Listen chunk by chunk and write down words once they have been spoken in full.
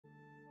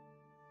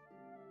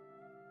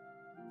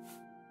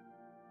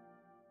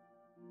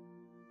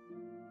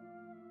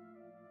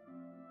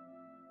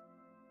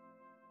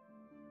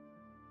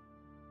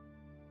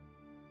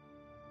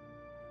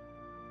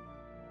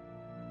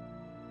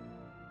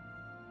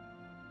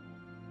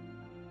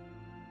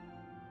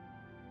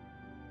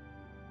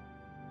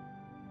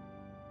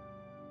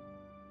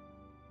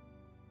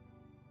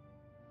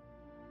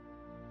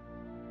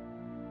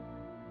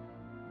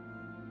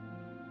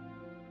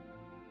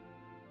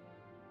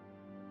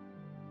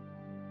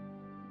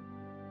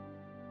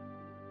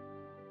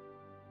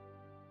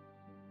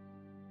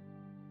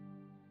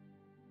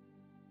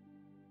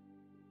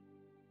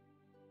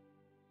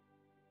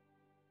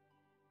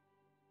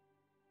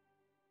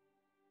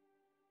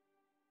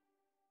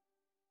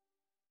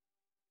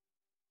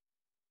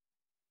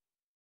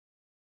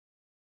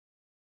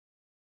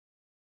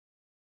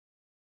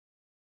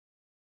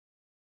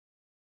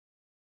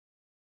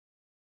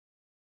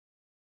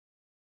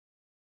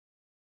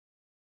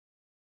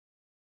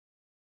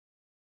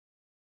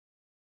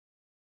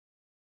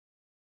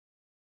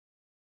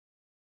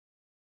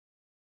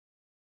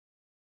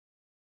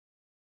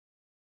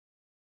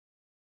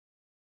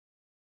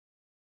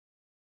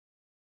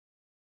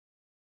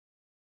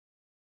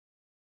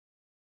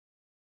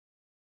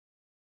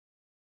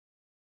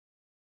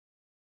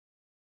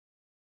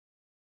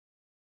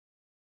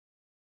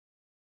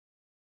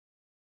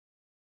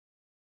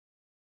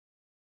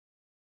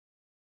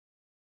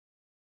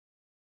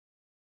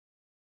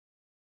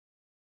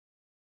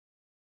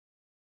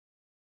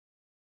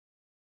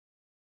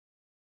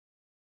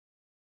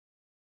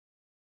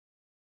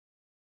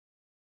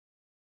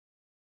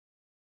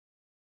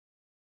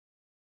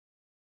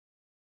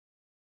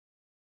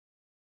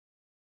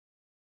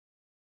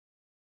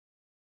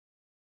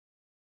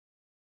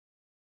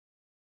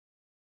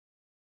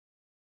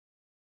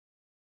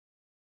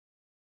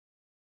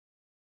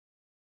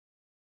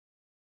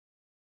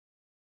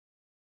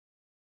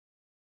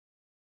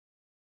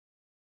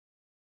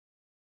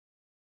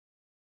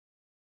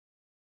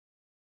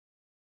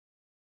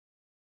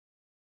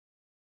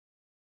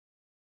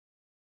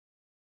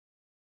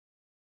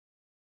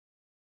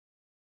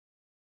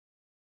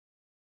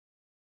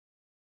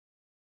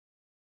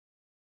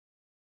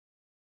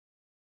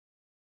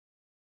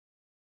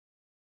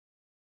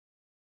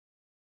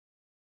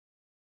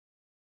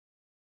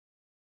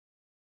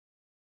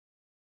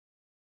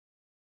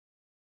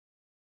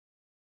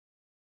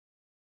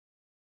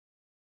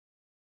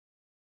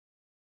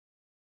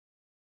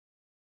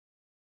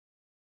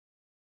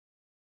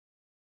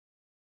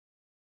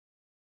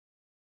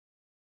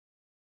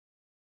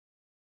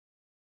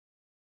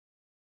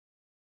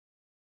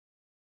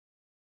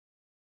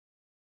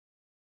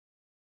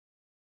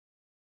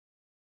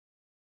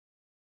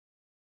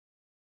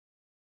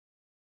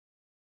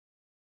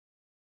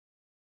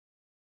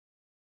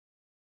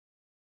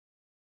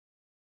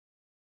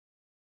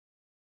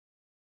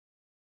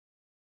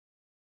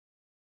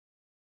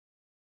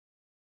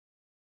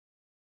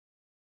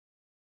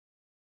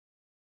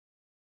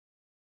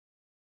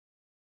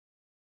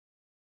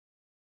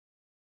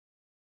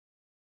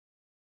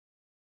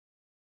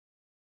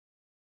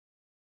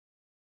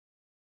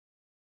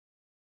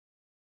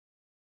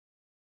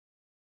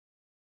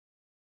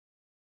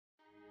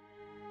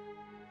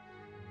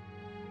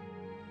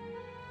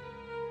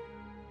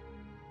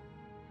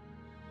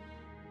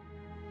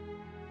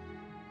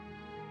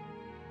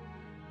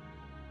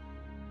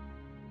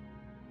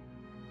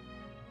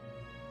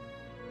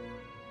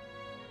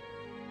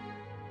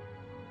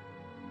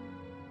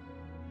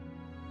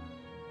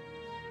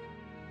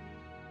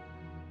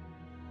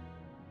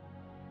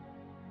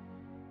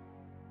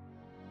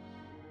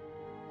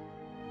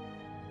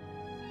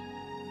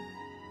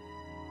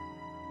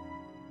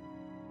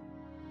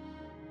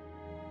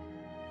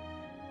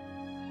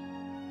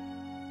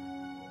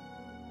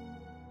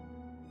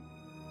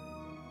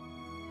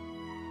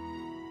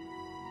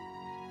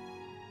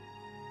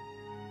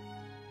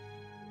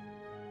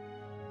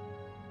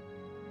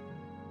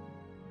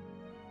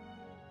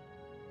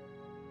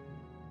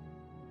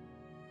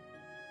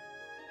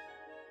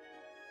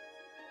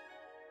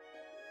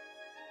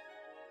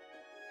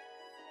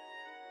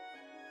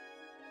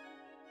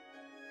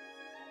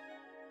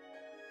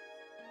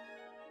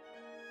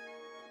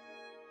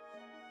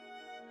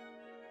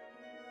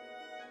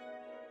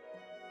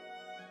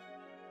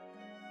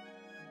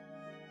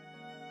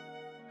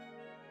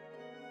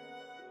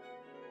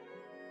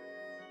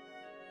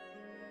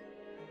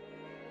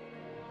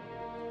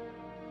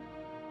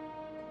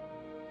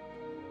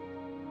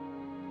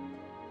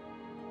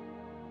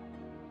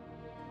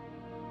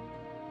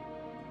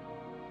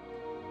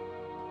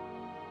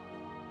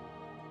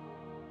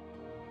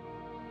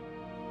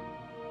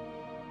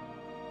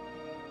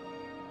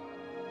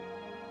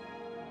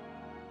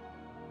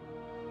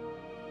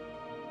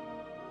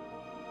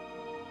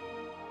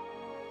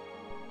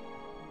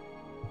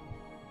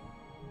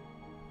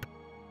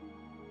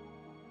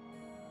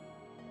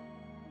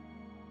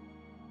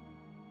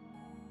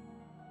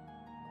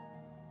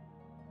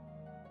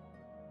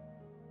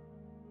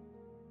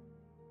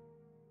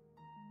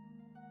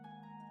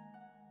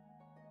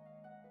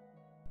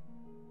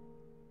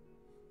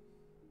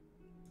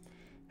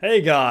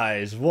Hey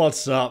guys,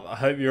 what's up? I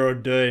hope you're all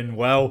doing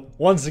well.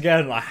 Once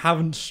again, I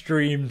haven't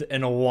streamed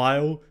in a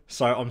while,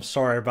 so I'm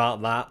sorry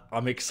about that.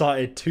 I'm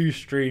excited to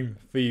stream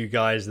for you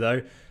guys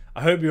though.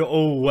 I hope you're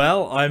all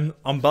well.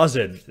 I'm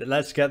buzzing.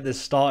 Let's get this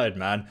started,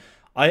 man.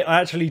 I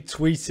actually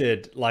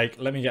tweeted,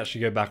 let me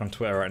actually go back on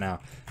Twitter right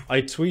now.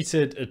 I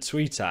tweeted a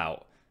tweet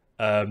out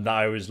that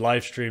I was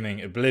live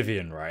streaming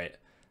Oblivion, right?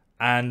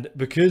 And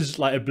because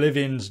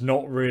Oblivion's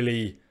not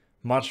really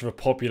much of a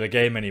popular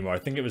game anymore. I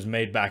think it was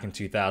made back in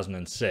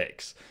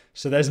 2006.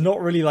 So there's not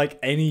really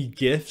any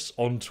GIFs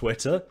on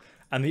Twitter.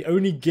 And the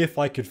only GIF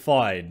I could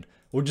find,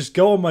 well, just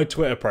go on my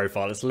Twitter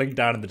profile. It's linked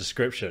down in the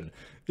description.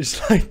 It's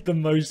the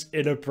most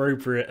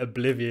inappropriate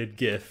Oblivion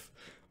GIF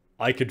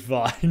I could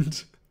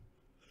find.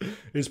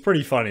 It's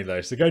pretty funny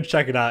though. So go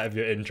check it out if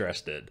you're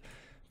interested.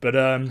 But,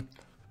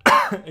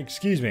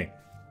 excuse me.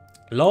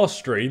 Last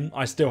stream,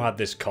 I still had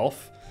this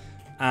cough.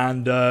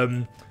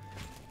 And,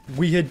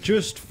 we had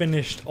just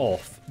finished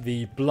off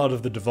the Blood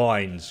of the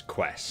Divines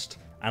quest,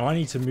 and I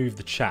need to move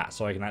the chat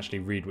so I can actually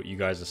read what you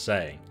guys are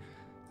saying.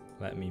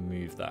 Let me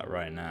move that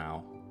right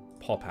now.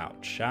 Pop out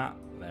chat.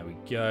 There we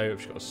go. I've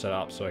just got to set it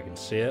up so I can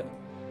see it.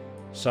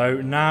 So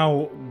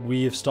now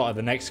we have started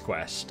the next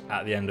quest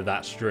at the end of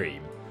that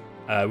stream.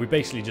 We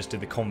basically just did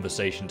the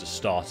conversation to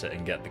start it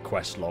and get the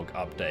quest log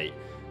update.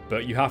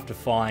 But you have to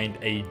find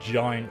a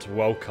giant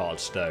WELKYND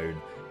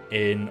stone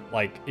in,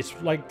 it's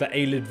like the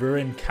Aelid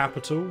Ruin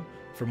capital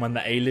from when the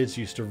Aelids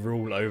used to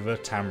rule over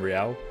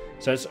Tamriel.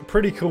 So it's a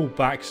pretty cool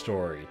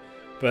backstory.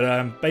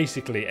 But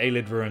basically,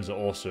 Aelid Ruins are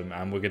awesome,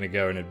 and we're going to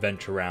go and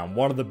adventure around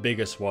one of the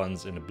biggest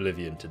ones in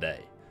Oblivion today.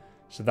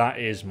 So that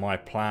is my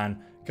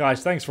plan.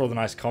 Guys, thanks for all the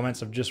nice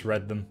comments. I've just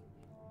read them.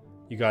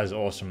 You guys are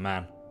awesome,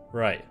 man.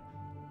 Right.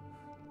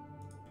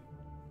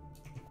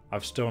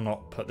 I've still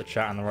not put the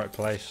chat in the right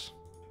place.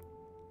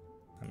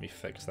 Let me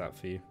fix that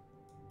for you.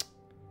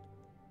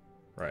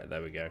 Right,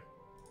 there we go.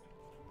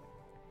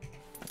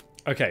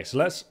 Okay, so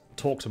let's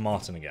talk to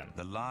Martin again.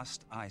 The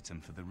last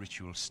item for the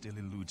ritual still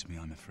eludes me,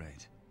 I'm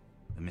afraid.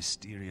 The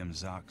Mysterium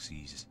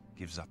Xerxes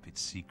gives up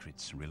its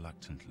secrets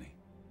reluctantly.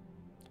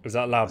 Is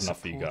that loud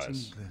enough for you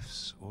guys?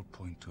 Glyphs all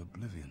point to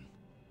oblivion,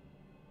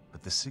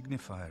 but the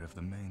signifier of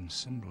the main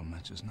symbol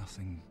matches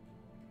nothing.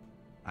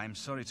 I'm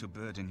sorry to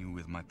burden you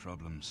with my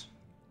problems.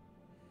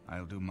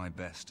 I'll do my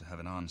best to have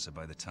an answer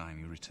by the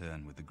time you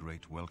return with the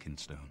Great WELKYND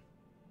Stone.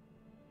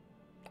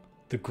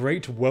 The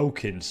Great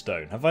WELKYND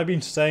Stone. Have I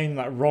been saying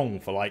that wrong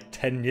for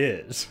 10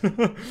 years?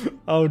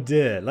 Oh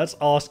dear. Let's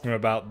ask him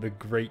about the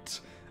Great...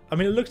 I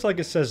mean, it looks like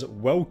it says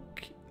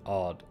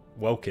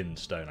WELKYND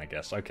Stone, I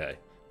guess. Okay.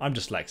 I'm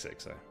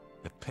dyslexic, so...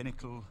 The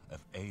pinnacle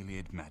of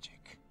Aeliad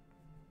magic.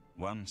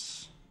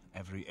 Once,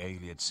 every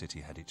Aeliad city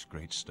had its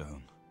great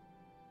stone.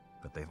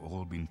 But they've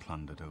all been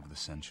plundered over the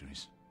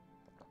centuries.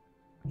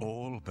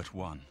 All but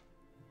one.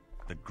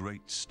 The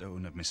great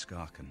stone of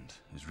Miscarcand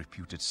is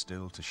reputed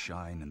still to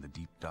shine in the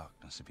deep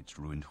darkness of its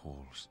ruined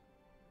halls.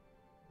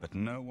 But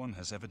no one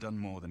has ever done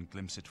more than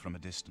glimpse it from a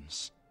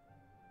distance.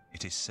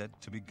 It is said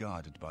to be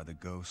guarded by the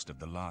ghost of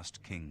the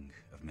last king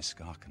of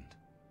Miscarcand.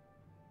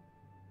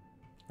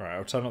 Alright,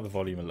 I'll turn up the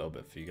volume a little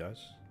bit for you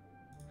guys.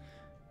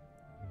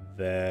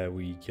 There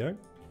we go.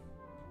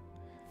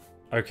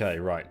 Okay,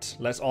 right.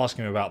 Let's ask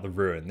him about the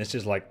ruin. This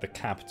is the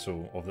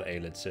capital of the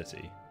Aelid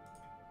city.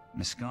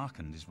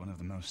 Miscarcand is one of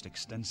the most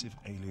extensive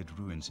Aeliad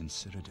ruins in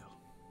Cyrodiil.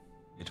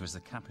 It was the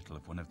capital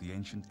of one of the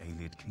ancient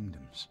Aeliad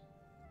kingdoms.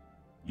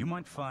 You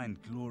might find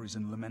glories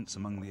and laments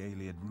among the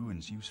Aeliad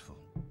ruins useful.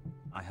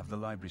 I have the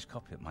library's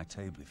copy at my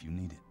table if you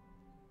need it.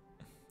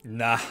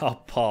 Nah,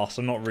 I'll pass.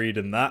 I'm not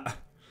reading that.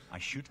 I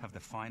should have the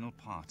final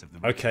part of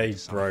the... Okay,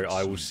 bro,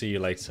 I will see you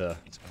later.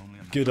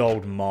 Good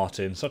old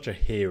Martin. Such a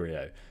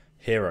hero.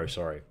 Hero,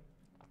 sorry.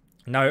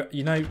 No,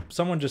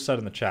 someone just said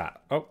in the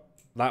chat... Oh,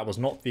 that was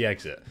not the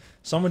exit.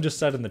 Someone just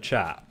said in the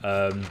chat,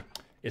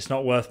 it's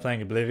not worth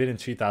playing Oblivion in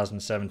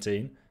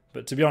 2017.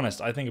 But to be honest,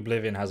 I think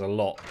Oblivion has a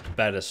lot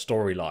better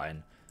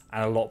storyline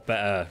and a lot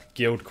better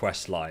guild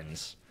quest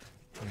lines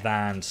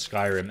than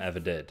Skyrim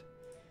ever did.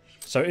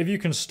 So if you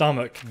can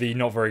stomach the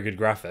not very good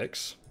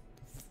graphics,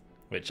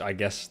 which I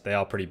guess they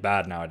are pretty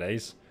bad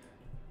nowadays,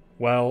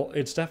 well,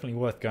 it's definitely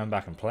worth going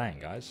back and playing,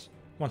 guys.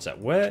 One sec,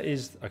 where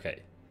is...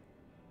 Okay.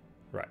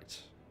 Right.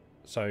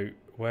 So,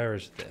 where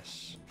is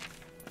this?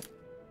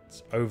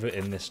 It's over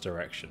in this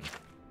direction.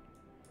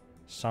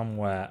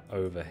 Somewhere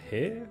over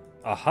here?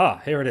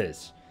 Aha, here it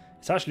is.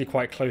 It's actually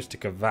quite close to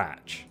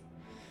Kvatch.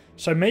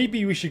 So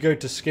maybe we should go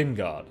to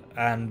Skingard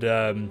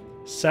and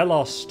sell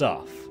our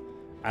stuff.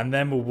 And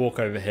then we'll walk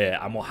over here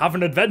and we'll have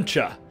an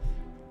adventure.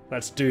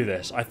 Let's do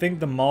this. I think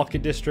the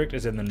market district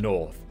is in the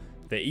north.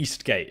 The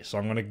east gate. So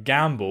I'm going to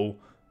gamble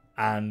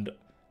and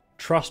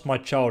trust my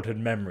childhood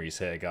memories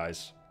here,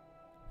 guys.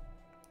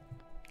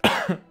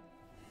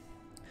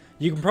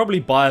 You can probably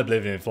buy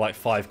Oblivion for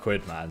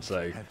 £5, man,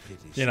 so,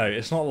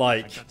 it's not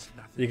like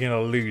you're going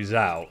to lose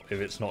out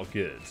if it's not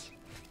good.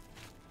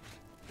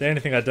 The only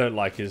thing I don't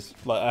like is,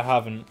 I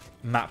haven't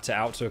mapped it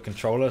out to a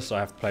controller, so I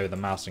have to play with a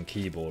mouse and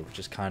keyboard, which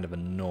is kind of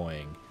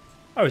annoying.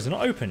 Oh, is it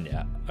not open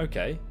yet?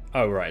 Okay.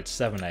 Oh, right, it's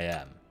 7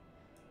 AM.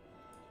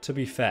 to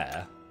be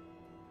fair,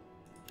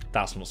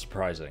 that's not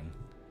surprising.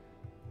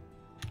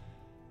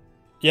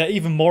 Yeah,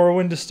 even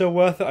Morrowind is still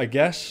worth it, I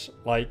guess.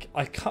 Like,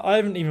 I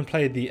haven't even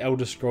played the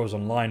Elder Scrolls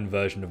Online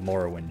version of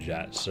Morrowind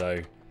yet,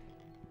 so...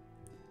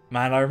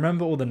 Man, I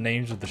remember all the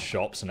names of the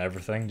shops and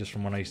everything just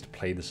from when I used to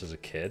play this as a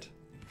kid.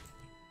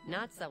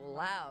 Not so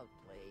loud,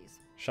 please.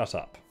 Shut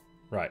up.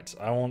 Right,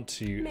 I want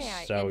to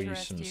sell you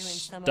some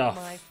some stuff.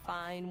 of my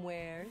fine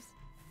wares?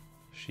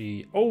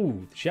 She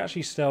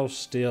actually sells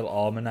steel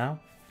armor now.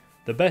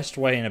 The best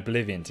way in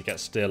Oblivion to get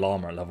steel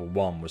armor at level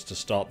 1 was to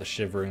start the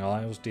Shivering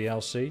Isles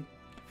DLC.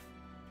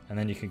 And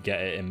then you could get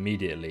it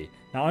immediately.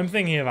 Now I'm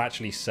thinking of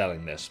actually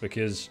selling this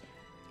because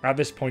at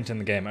this point in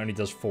the game it only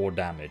does 4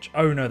 damage.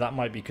 Oh no, that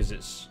might be because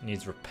it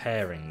needs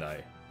repairing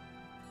though.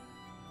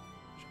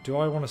 Do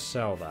I want to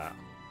sell that?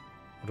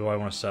 Or do I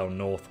want to sell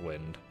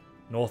Northwind?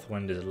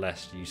 Northwind is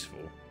less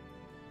useful,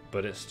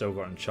 but it's still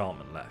got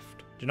enchantment left.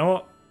 Do you know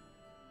what?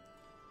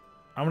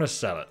 I'm going to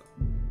sell it.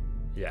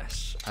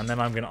 Yes. And then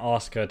I'm going to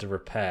ask her to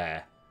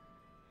repair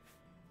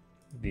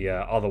the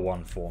other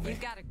one for me.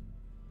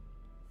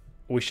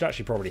 We should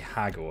actually probably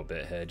haggle a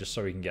bit here, just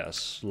so we can get a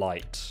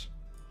slight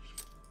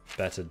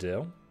better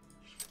deal.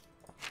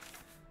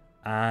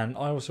 And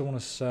I also want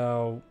to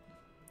sell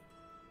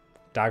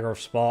Dagger of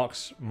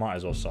Sparks. Might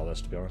as well sell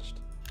this, to be honest.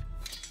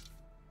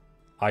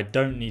 I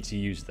don't need to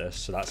use this,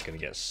 so that's going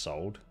to get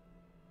sold.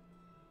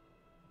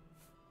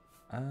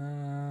 Don't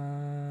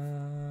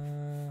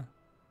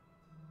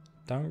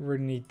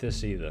really need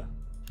this either.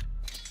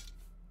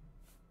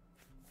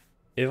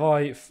 If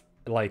I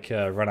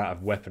run out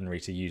of weaponry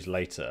to use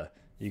later,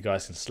 you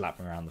guys can slap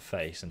me around the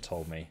face and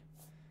tell me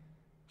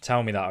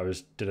that I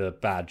did a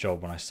bad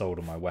job when I sold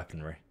all my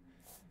weaponry.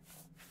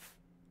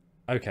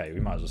 Okay,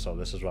 we might as well sell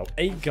this as well.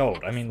 8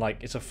 gold. I mean,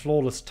 like, it's a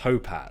flawless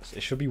topaz.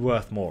 It should be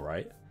worth more,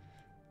 right?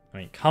 I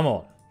mean, come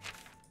on.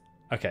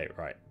 Okay,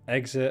 right.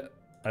 Exit.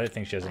 I don't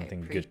think she has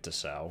anything good to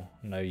sell.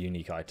 No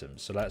unique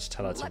items. So let's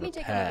tell her to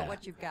repair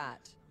what you've got.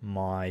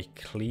 My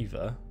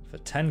cleaver for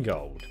 10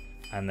 gold.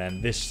 And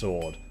then this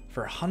sword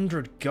for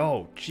 100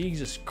 gold.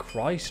 Jesus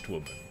Christ,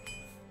 woman.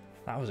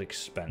 That was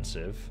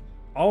expensive.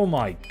 Oh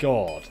my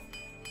god.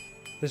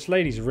 This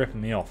lady's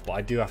ripping me off, but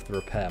I do have to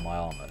repair my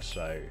armor,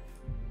 so...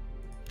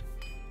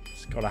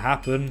 It's gotta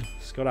happen.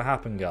 It's gotta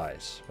happen,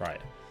 guys.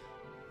 Right.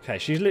 Okay,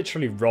 she's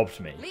literally robbed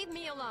me. Leave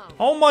me alone.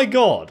 Oh my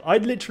god. I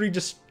literally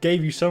just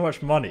gave you so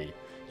much money.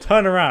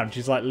 Turn around.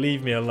 She's like,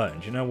 leave me alone.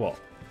 Do you know what?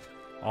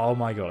 Oh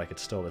my god, I could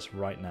steal this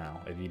right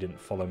now if you didn't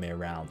follow me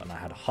around and I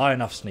had high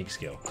enough sneak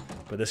skill.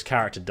 But this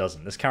character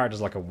doesn't. This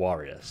character's like a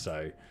warrior,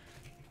 so...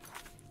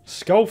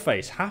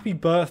 Skullface, happy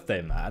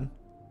birthday, man.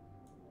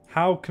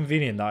 How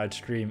convenient that I'd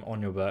stream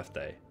on your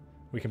birthday.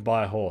 We can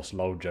buy a horse,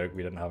 lol joke,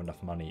 we don't have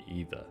enough money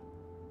either.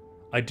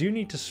 I do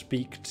need to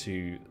speak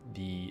to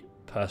the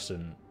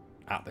person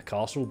at the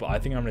castle, but I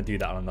think I'm going to do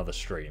that on another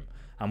stream.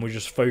 And we'll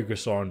just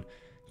focus on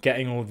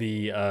getting all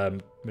the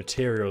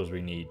materials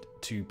we need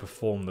to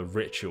perform the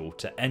ritual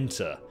to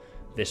enter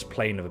this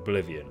plane of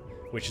Oblivion,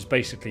 which is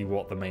basically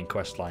what the main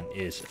questline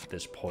is at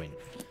this point.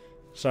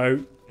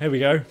 So, here we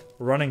go.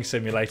 Running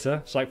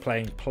simulator. It's like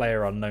playing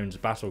PlayerUnknown's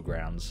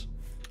Battlegrounds.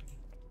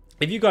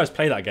 If you guys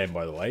play that game,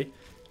 by the way,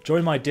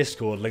 join my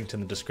Discord, linked in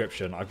the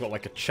description. I've got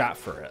like a chat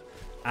for it.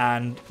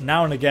 And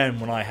now and again,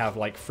 when I have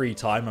like free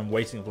time, I'm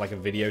waiting for like a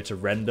video to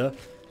render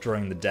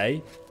during the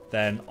day,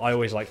 then I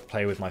always like to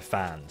play with my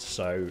fans.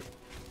 So,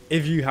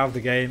 if you have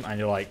the game and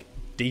you're like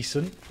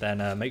decent,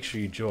 then make sure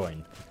you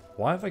join.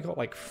 Why have I got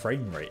like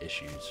frame rate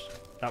issues?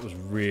 That was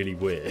really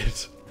weird.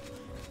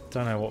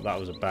 Don't know what that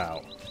was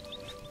about.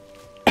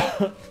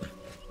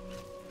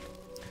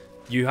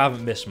 You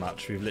haven't missed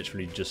much. We've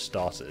literally just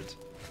started.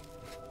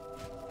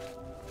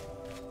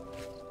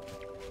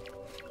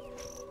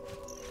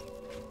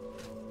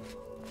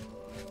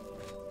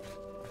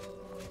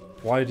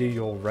 Why do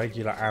your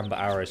regular amber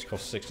arrows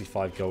cost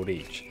 65 gold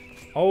each?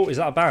 Oh, is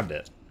that a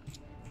bandit?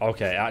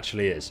 Okay, it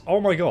actually is.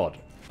 Oh my god.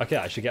 Okay,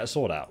 I should get a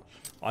sword out.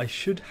 I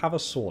should have a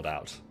sword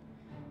out.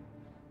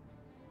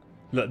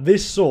 Look,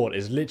 this sword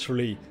is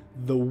literally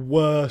the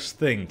worst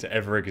thing to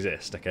ever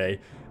exist, okay?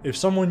 If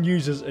someone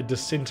uses a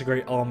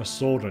disintegrate armor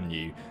sword on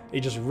you, it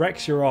just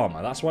wrecks your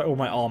armor. That's why all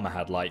my armor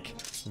had, like,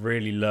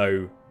 really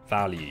low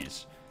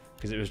values.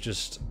 Because it was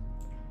just...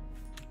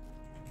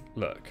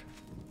 Look.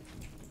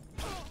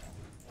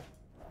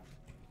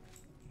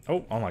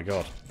 Oh my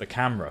god. The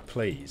camera,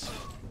 please.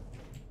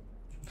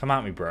 Come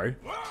at me, bro.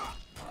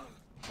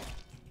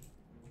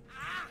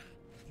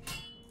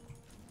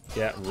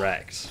 Get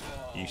wrecked,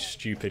 you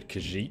stupid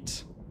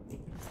Khajiit.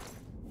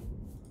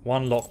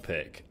 1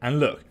 lockpick. And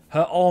look,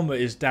 her armor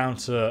is down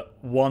to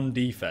 1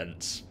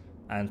 defense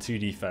and 2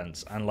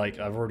 defense. And like,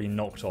 I've already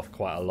knocked off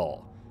quite a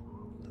lot.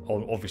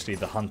 Obviously,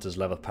 the Hunter's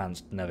leather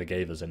pants never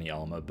gave us any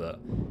armor, but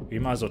we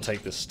might as well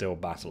take this steel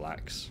battle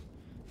axe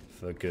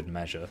for good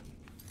measure.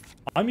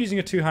 I'm using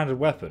a 2-handed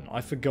weapon. I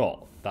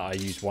forgot that I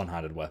use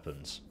 1-handed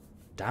weapons.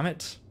 Damn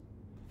it.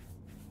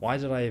 Why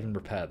did I even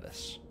repair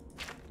this?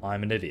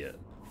 I'm an idiot.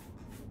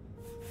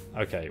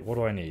 Okay, what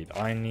do I need?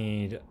 I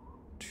need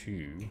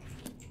 2.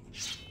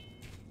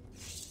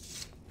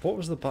 What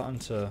was the button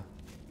to...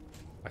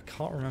 I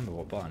can't remember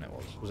what button it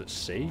was. Was it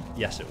C?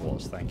 Yes, it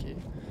was. Thank you.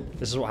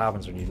 This is what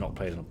happens when you've not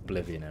played an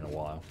Oblivion in a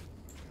while.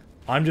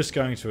 I'm just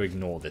going to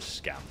ignore this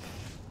scamp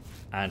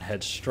and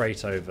head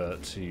straight over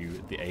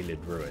to the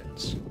Aelid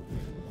ruins.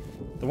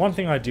 The one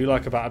thing I do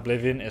like about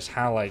Oblivion is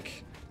how,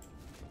 like,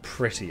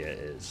 pretty it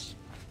is.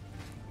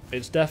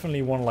 It's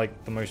definitely one of,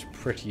 like, the most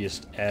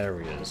prettiest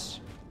areas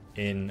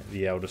in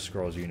the Elder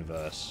Scrolls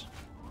universe.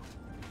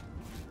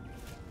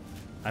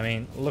 I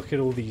mean, look at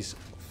all these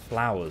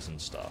flowers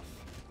and stuff.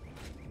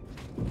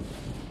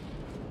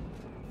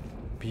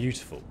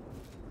 Beautiful.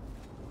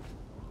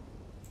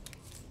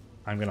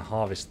 I'm going to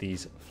harvest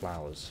these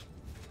flowers.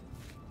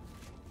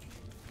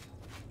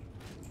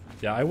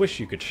 Yeah, I wish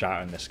you could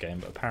shout in this game,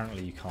 but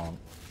apparently you can't.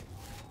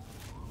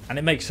 And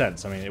it makes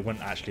sense. I mean, it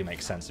wouldn't actually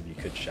make sense if you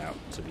could shout,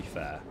 to be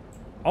fair.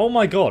 Oh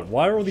my god,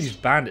 why are all these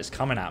bandits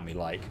coming at me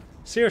like...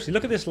 Seriously,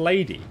 look at this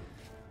lady.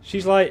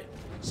 She's like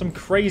some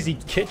crazy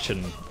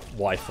kitchen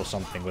wife or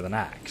something with an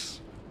axe.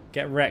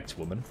 Get wrecked,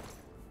 woman.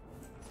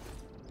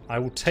 I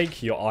will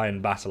take your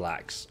iron battle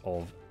axe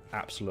of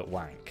absolute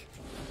wank.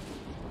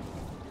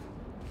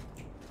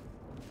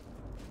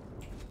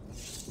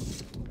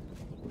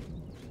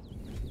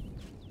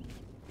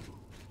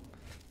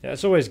 Yeah,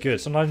 it's always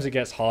good. Sometimes it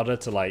gets harder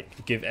to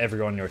like give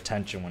everyone your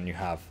attention when you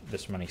have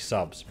this many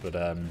subs, but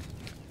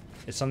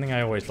it's something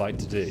I always like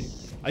to do.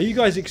 Are you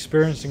guys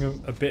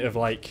experiencing a bit of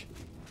like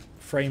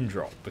frame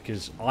drop?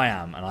 Because I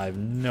am, and I have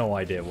no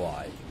idea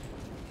why.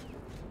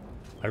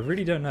 I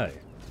really don't know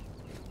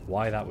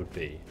why that would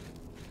be.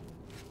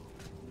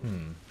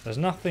 There's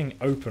nothing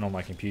open on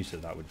my computer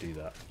that would do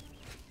that.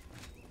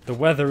 The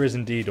weather is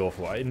indeed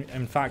awful.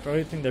 In fact, I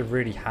don't think they've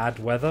really had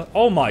weather.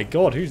 Oh my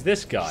god, who's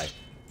this guy?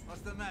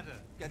 What's the matter?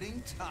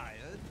 Getting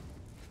tired?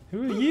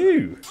 Who are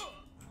you?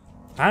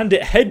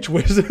 Bandit Hedge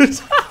Wizard.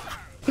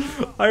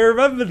 I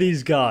remember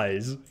these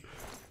guys.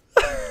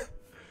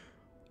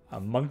 A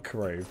monk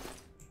robe.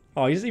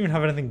 Oh, he doesn't even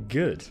have anything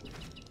good.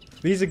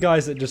 These are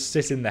guys that just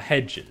sit in the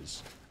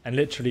hedges and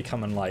literally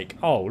come and like,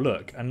 oh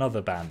look,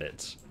 another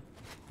bandit.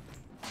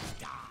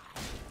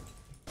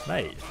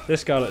 Mate,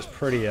 this guy looks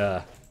pretty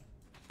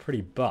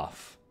pretty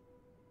buff.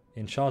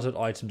 The enchanted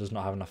item does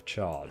not have enough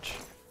charge.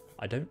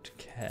 I don't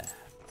care.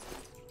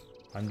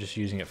 I'm just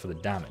using it for the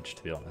damage,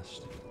 to be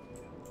honest.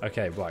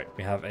 Okay, right.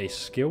 We have a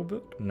skill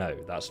book. No,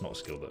 that's not a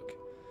skill book.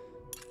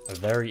 A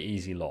very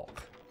easy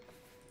lock.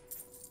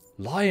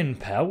 Lion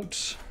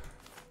pelt.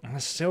 And a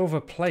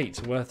silver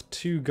plate worth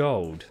 2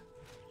 gold.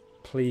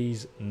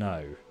 Please,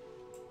 no.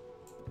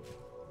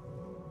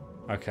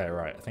 Okay,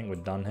 right. I think we're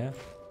done here.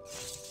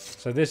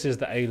 So this is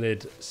the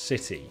Aelid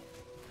city.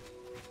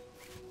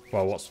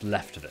 Well, what's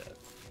left of it.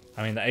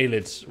 I mean, the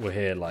Aelids were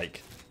here,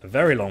 like, a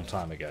very long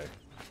time ago.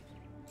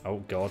 Oh,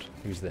 God.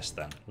 Who's this,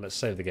 then? Let's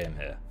save the game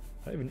here.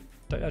 I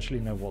don't actually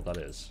know what that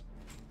is.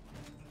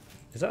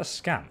 Is that a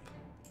scamp?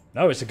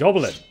 No, it's a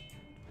goblin.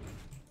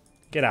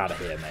 Get out of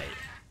here, mate.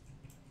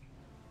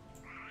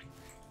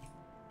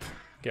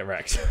 Get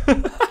wrecked.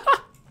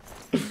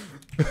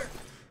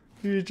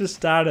 He just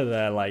standing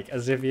there, like,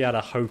 as if he had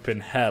a hope in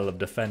hell of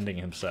defending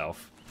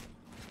himself.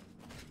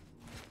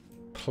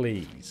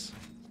 Please.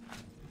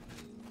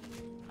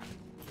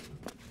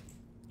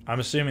 I'm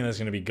assuming there's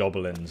going to be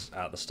goblins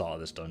at the start of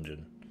this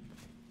dungeon.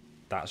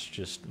 That's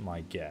just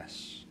my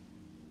guess.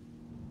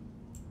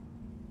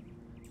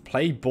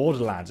 Play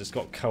Borderlands. It's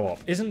got co-op.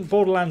 Isn't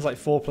Borderlands like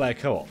 4-player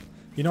co-op?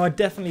 You know, I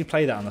definitely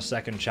played that on the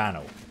second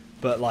channel.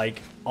 But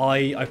like,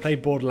 I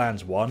played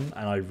Borderlands 1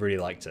 and I really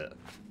liked it.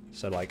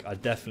 So like,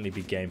 I'd definitely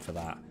be game for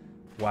that.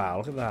 Wow,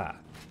 look at that.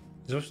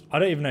 I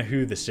don't even know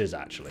who this is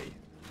actually.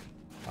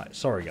 Like,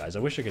 sorry guys, I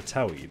wish I could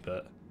tell you,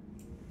 but...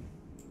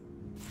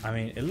 I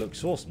mean, it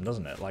looks awesome,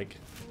 doesn't it? Like,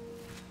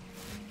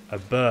 a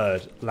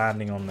bird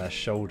landing on their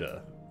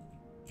shoulder.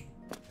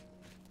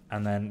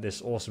 And then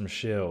this awesome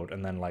shield,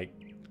 and then like,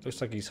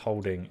 looks like he's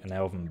holding an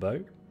elven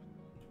bow.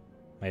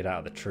 Made out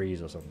of the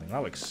trees or something.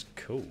 That looks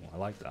cool, I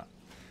like that.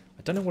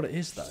 I don't know what it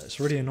is though, it's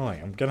really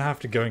annoying. I'm gonna have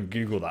to go and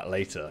Google that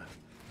later.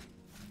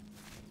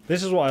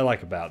 This is what I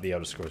like about the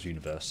Elder Scrolls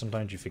universe.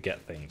 Sometimes you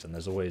forget things and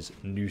there's always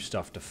new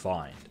stuff to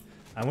find.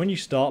 And when you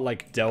start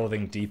like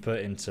delving deeper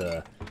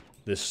into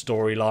the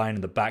storyline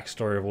and the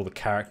backstory of all the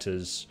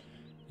characters,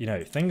 you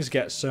know, things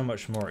get so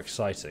much more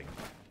exciting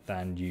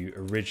than you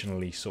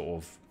originally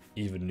sort of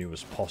even knew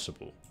was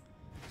possible.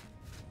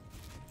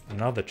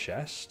 Another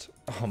chest.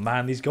 Oh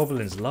man, these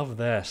goblins love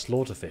their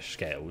slaughterfish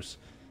scales.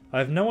 I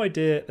have no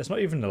idea. There's not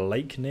even a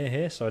lake near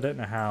here, so I don't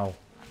know how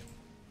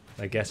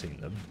they're getting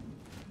them.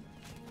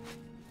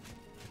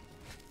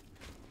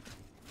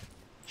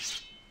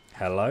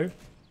 Hello?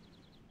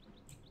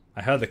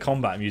 I heard the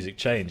combat music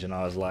change and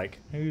I was like,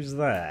 who's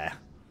there?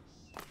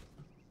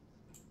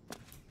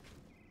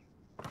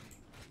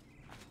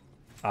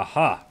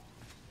 Aha!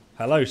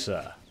 Hello,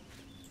 sir.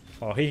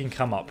 Well, he can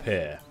come up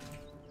here.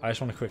 I just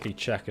want to quickly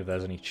check if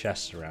there's any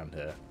chests around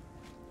here.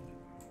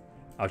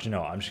 Oh, do you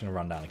know what? I'm just going to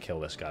run down and kill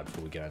this guy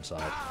before we go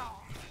inside.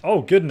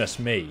 Oh, goodness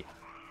me.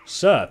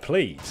 Sir,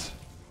 please.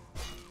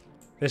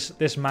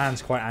 This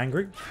man's quite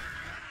angry.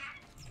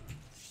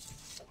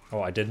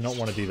 Oh, I did not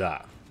want to do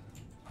that.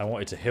 I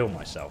wanted to heal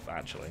myself,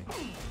 actually.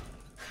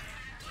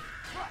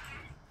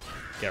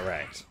 Get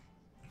wrecked.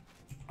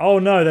 Oh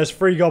no, there's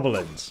 3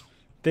 goblins.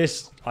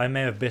 This, I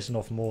may have bitten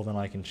off more than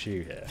I can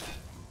chew here.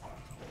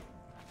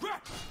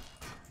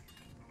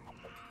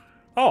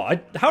 Oh,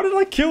 how did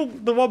I kill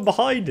the one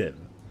behind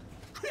him?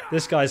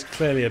 This guy's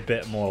clearly a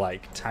bit more,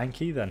 like,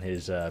 tanky than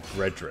his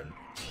brethren.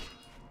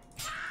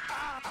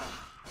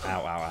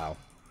 Ow, ow, ow.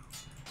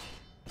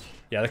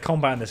 Yeah, the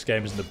combat in this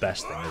game isn't the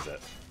best thing, is it?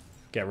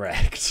 Get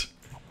wrecked.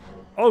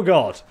 Oh,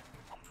 God.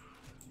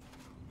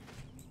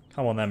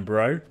 Come on then,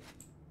 bro.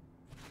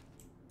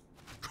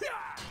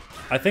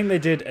 I think they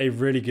did a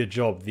really good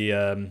job,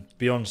 the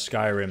Beyond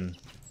Skyrim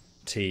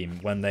team,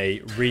 when they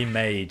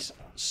remade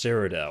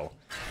Cyrodiil.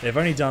 They've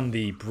only done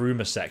the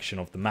Bruma section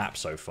of the map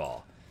so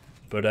far.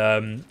 But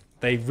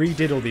they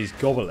redid all these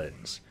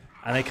goblins.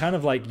 And they kind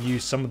of like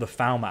used some of the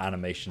Falmer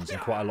animations and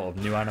quite a lot of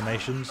new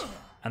animations.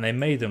 And they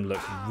made them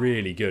look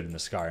really good in the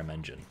Skyrim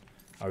engine.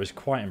 I was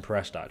quite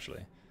impressed,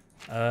 actually.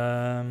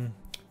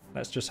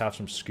 Let's just have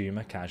some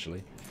skooma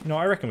casually. You know,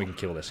 I reckon we can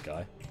kill this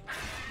guy.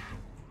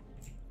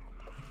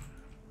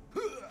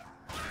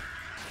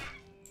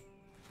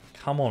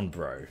 Come on,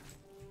 bro.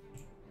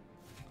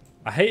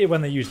 I hate it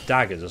when they use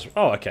daggers as well.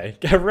 Oh, okay.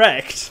 Get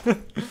wrecked. I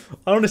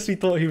honestly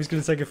thought he was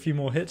going to take a few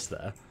more hits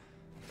there.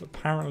 But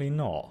apparently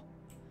not.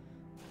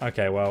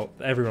 Okay, well,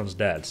 everyone's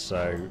dead,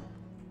 so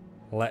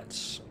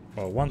let's...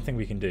 Well, one thing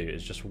we can do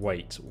is just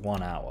wait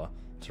 1 hour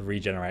to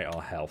regenerate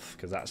our health,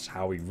 because that's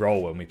how we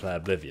roll when we play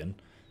Oblivion.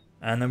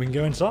 And then we can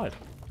go inside.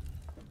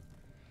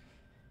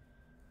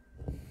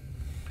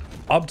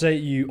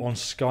 Update you on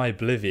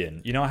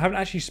Skyblivion. You know, I haven't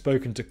actually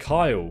spoken to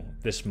Kyle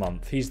this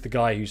month. He's the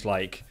guy who's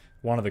like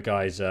one of the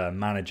guys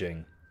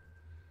managing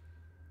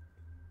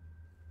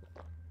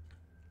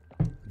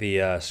the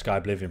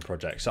Skyblivion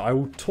project. So I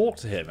will talk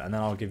to him and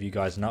then I'll give you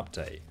guys an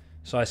update.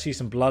 So I see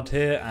some blood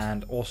here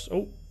and also...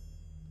 Oh!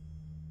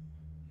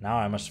 Now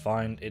I must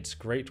find its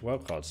great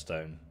wildcard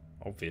stone,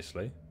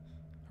 obviously.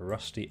 A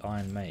rusty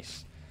iron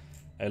mace.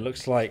 It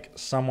looks like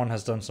someone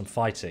has done some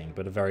fighting,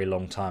 but a very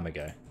long time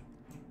ago.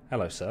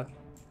 Hello, sir.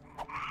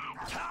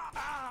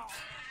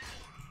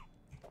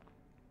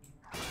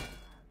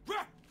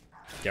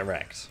 Get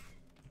wrecked.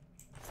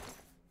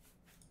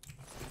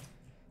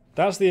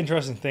 That's the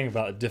interesting thing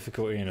about the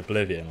difficulty in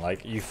Oblivion.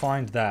 Like, you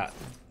find that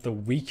the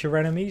weaker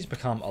enemies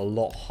become a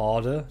lot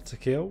harder to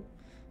kill,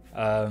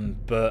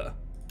 but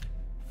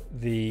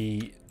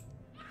the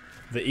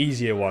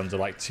easier ones are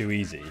like too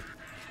easy.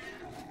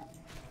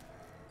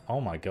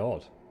 Oh my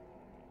god.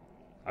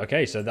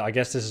 Okay, so I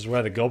guess this is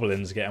where the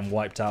goblins are getting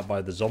wiped out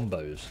by the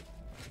zombos.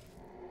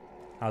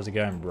 How's it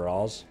going,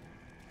 bras?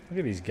 Look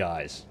at these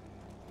guys.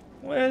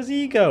 Where's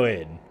he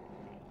going?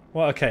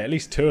 Well, okay, at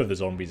least 2 of the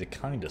zombies are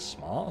kind of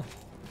smart.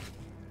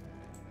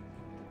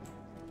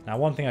 Now,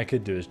 one thing I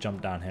could do is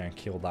jump down here and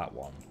kill that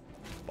one.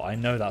 But I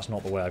know that's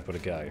not the way I've got to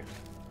go.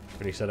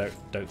 At least I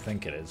don't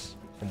think it is,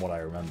 from what I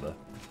remember.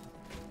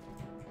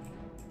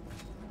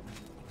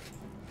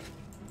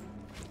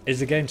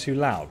 Is the game too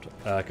loud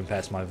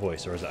compared to my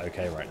voice, or is it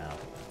okay right now?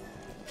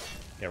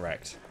 Get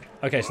wrecked.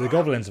 Okay, so the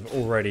goblins have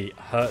already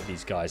hurt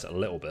these guys a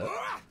little bit.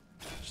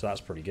 So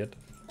that's pretty good.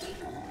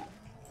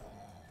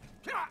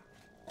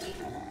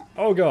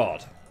 Oh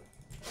god.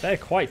 They're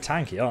quite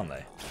tanky, aren't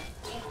they?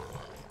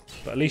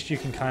 But at least you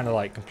can kind of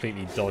like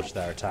completely dodge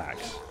their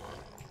attacks.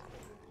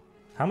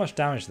 How much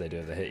damage do they do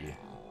if they hit you?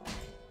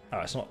 Oh,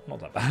 it's not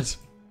that bad.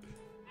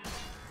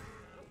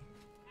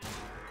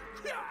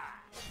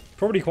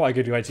 Probably quite a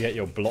good way to get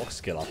your block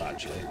skill up,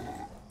 actually.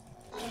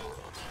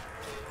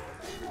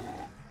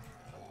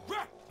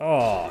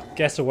 Oh,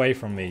 get away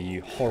from me,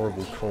 you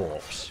horrible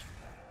corpse.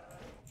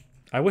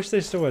 I wish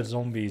there still were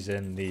zombies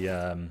in the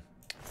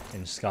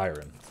in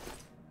Skyrim.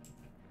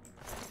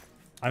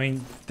 I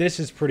mean, this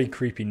is pretty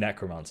creepy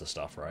necromancer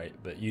stuff, right?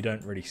 But you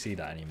don't really see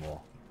that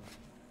anymore.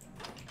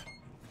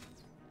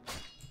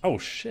 Oh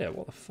shit,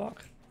 what the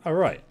fuck? Oh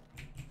right.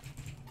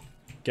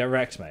 Get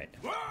wrecked, mate.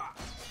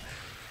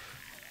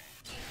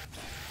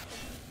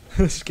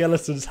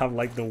 Skeletons have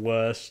like the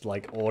worst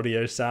like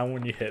audio sound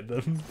when you hit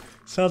them.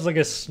 Sounds like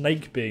a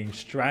snake being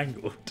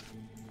strangled.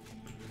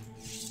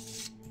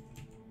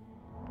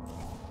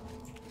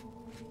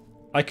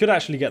 I could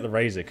actually get the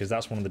razor because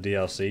that's one of the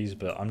DLCs,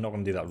 but I'm not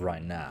going to do that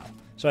right now.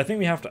 So I think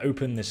we have to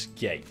open this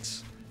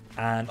gate,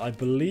 and I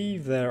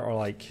believe there are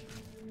like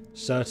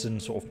certain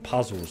sort of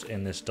puzzles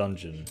in this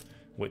dungeon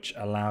which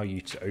allow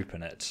you to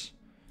open it.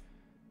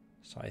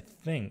 So I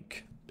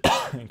think,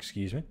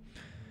 excuse me.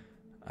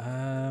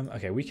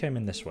 Okay, we came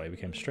in this way. We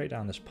came straight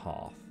down this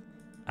path.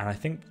 And I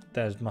think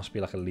there must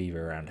be like a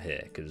lever around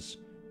here, because...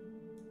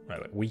 Wait,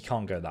 we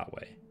can't go that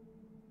way.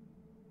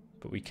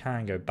 But we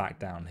can go back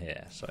down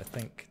here. So I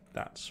think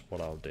that's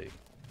what I'll do.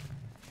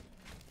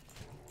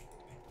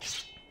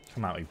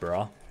 Come at me,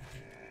 brah.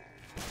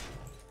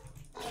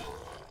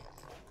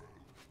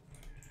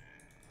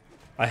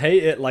 I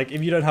hate it, like,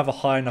 if you don't have a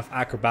high enough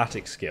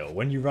acrobatic skill,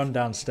 when you run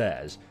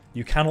downstairs,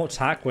 you cannot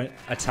attack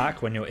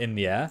when you're in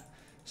the air.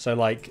 So,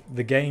 like,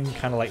 the game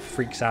kind of, like,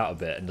 freaks out a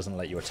bit and doesn't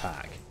let you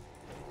attack.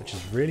 Which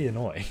is really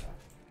annoying.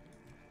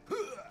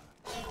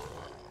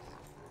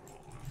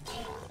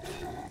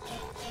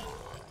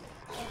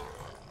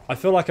 I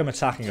feel like I'm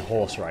attacking a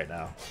horse right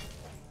now.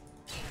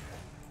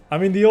 I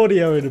mean, the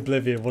audio in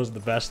Oblivion wasn't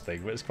the best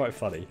thing, but it's quite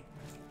funny.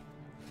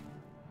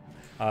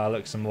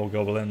 Look, some more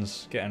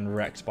goblins getting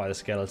wrecked by the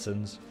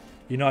skeletons.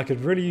 You know, I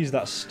could really use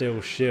that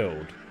steel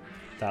shield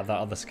that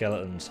other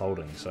skeleton's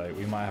holding, so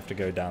we might have to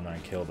go down there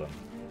and kill them.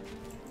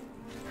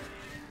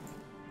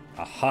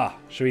 Aha!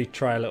 Should we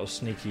try a little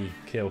sneaky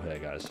kill here,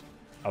 guys?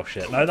 Oh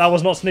shit, no, that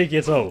was not sneaky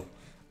at all.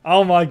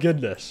 Oh my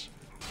goodness.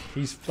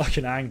 He's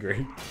fucking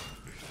angry.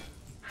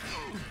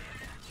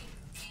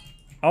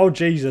 Oh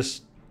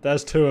Jesus,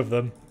 there's two of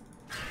them.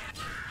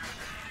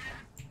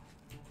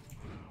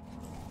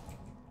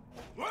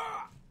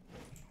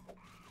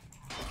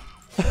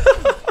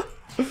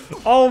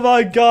 Oh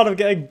my god, I'm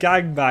getting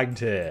gangbanged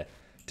here.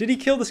 Did he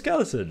kill the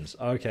skeletons?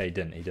 Okay, he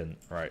didn't.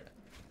 Right.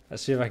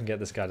 Let's see if I can get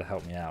this guy to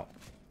help me out.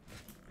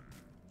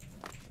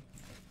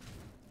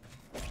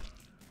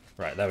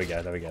 Right, there we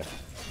go.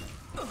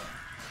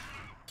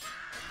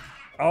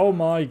 Oh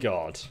my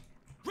god.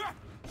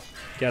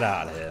 Get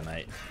out of here,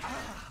 mate.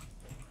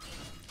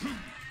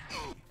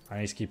 I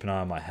need to keep an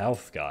eye on my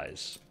health,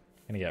 guys.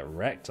 I'm gonna get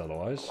wrecked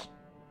otherwise.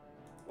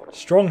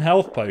 Strong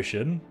health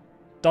potion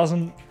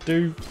doesn't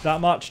do that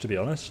much, to be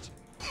honest.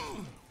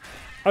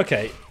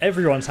 Okay,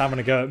 everyone's having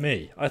a go at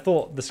me. I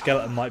thought the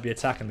skeleton might be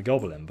attacking the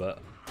goblin,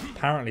 but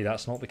apparently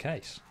that's not the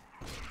case.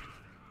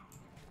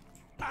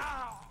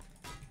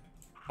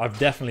 I've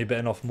definitely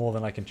bitten off more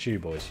than I can chew,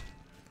 boys.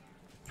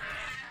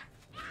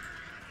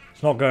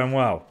 It's not going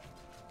well.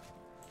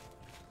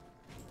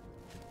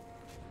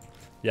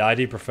 Yeah, I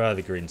do prefer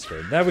the green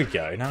screen. There we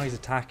go. Now he's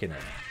attacking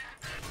him.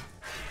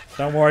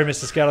 Don't worry,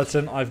 Mr.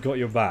 Skeleton. I've got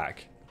your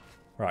back.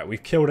 Right,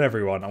 we've killed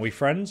everyone. Are we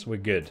friends? We're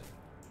good.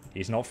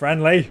 He's not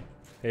friendly.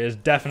 He is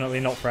definitely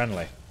not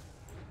friendly.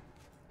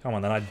 Come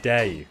on, then. I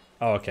dare you.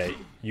 Oh, okay.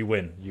 You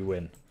win. You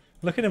win.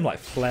 Look at him, like,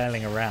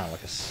 flailing around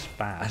like a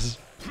spaz.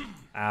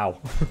 Ow.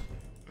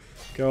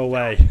 Go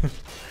away.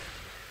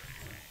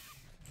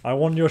 I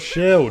want your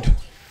shield.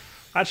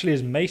 Actually,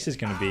 his mace is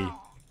going to be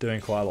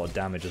doing quite a lot of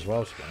damage as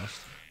well, to be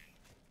honest.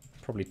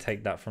 Probably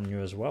take that from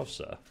you as well,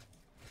 sir.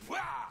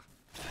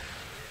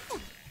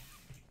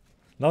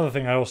 Another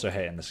thing I also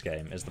hate in this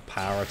game is the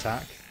power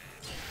attack.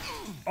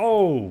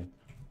 Oh!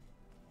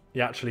 He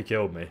actually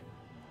killed me.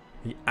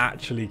 He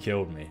actually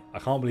killed me. I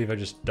can't believe I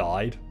just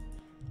died.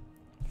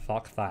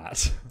 Fuck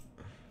that.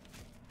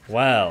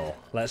 Well,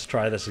 let's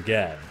try this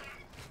again.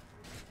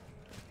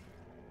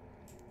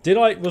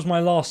 Was my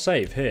last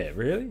save here?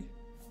 Really?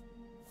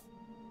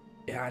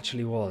 It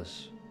actually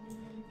was.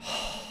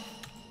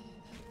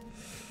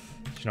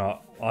 You know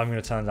what? I'm going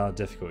to turn down the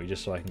difficulty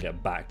just so I can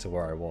get back to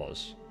where I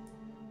was.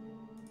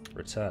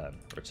 Return.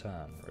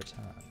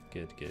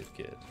 Good.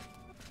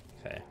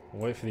 Okay,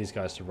 we'll wait for these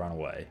guys to run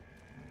away.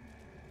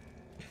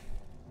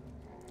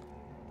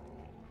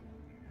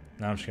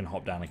 Now I'm just going to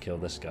hop down and kill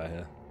this guy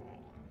here.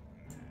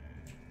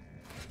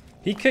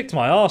 He kicked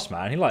my ass,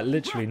 man. He like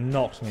literally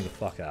knocked me the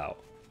fuck out.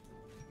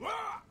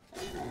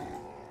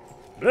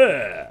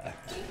 Blech.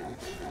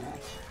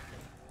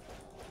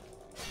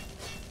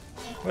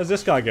 Where's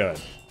this guy going?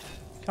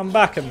 Come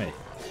back at me.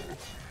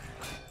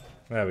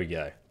 There we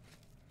go.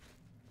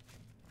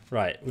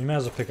 Right, we may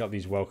as well pick up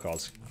these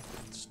WELKYND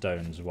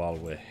stones while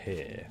we're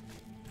here.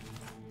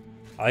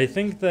 I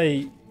think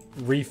they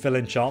refill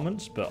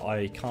enchantments, but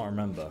I can't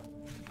remember.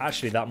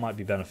 Actually, that might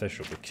be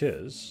beneficial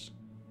because...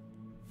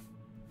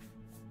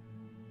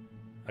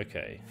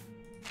 Okay.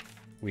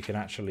 We can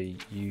actually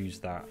use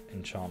that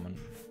enchantment.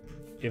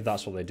 If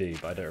that's what they do,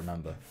 but I don't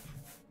remember.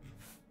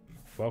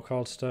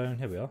 WELKYND stone,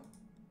 here we are.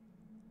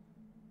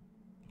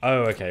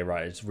 Oh, okay,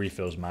 right, it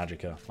refills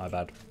magicka. My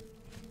bad.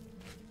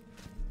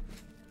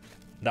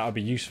 That would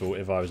be useful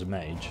if I was a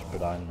mage,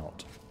 but I'm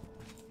not.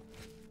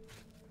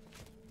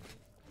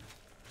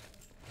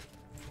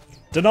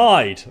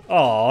 Denied!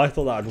 Oh, I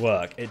thought that would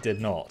work. It did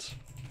not.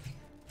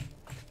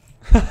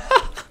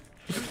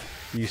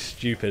 You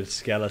stupid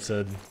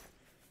skeleton.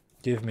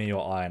 Give me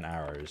your iron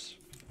arrows.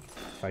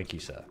 Thank you,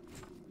 sir.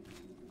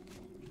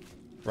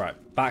 Right,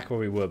 back where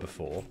we were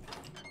before.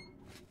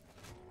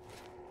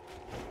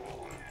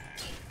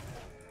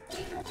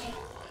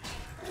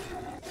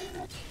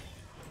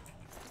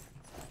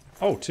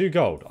 Oh, 2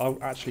 gold. I'll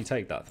actually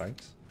take that,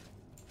 thanks.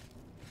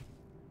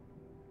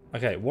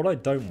 Okay, what I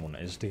don't want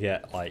is to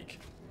get, like,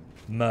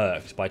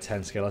 murked by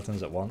 10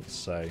 skeletons at once,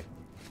 so...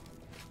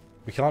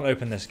 We can't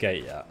open this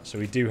gate yet, so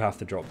we do have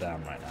to drop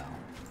down right now.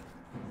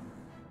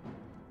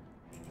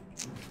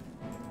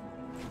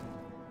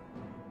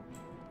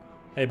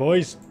 Hey,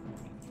 boys.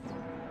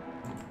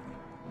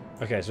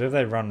 Okay, so if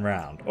they run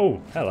round...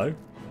 Oh, hello.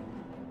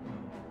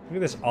 Look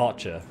at this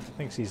archer.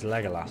 Thinks he's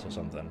Legolas or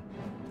something.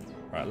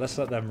 Right, let's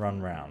let them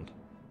run round.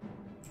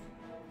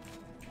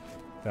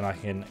 Then I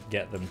can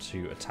get them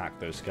to attack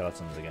those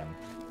skeletons again.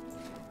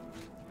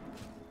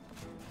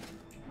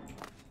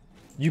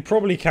 You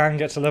probably can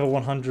get to level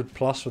 100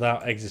 plus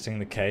without exiting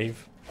the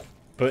cave.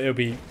 But it'll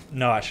be...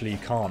 No, actually you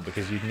can't,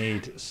 because you'd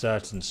need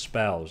certain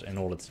spells in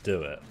order to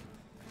do it.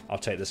 I'll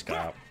take this guy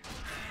out.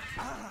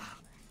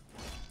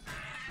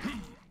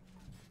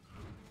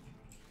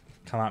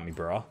 Come at me,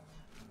 bro.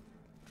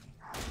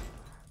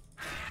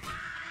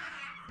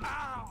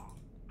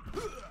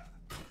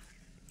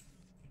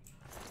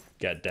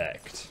 Get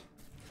decked.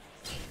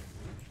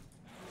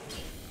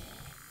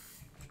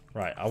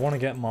 Right, I want to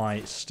get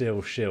my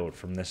steel shield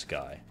from this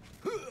guy.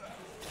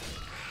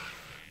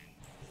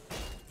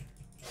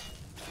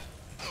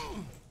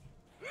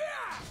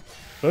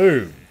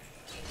 Boom!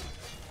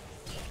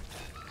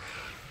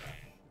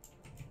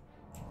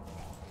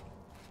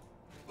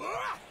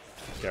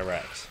 Get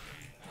wrecked.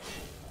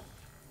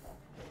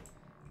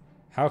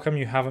 How come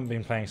you haven't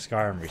been playing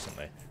Skyrim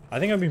recently? I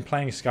think I've been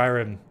playing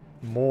Skyrim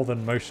more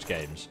than most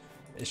games.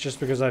 It's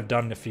just because I've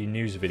done a few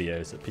news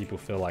videos that people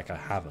feel like I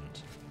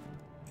haven't.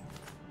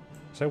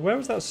 So where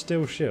was that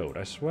steel shield?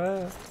 I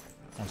swear...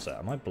 One sec,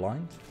 am I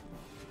blind?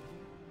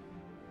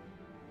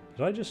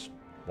 Did I just...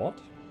 What?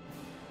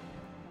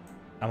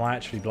 Am I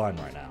actually blind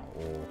right now?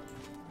 Or...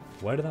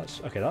 Where did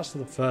that... Okay, that's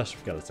the first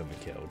skeleton we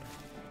killed.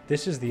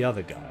 This is the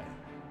other guy.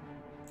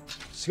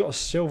 He's got a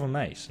silver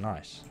mace.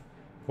 Nice.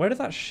 Where did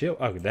that shield...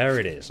 Oh, there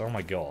it is. Oh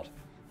my god.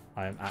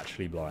 I am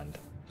actually blind.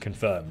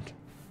 Confirmed.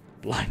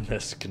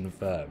 Blindness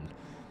confirmed.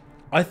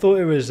 I thought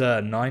it was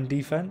 9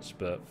 defense,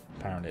 but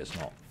apparently it's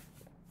not.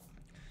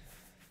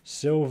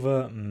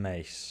 Silver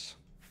mace.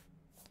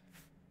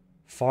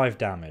 5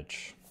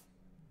 damage.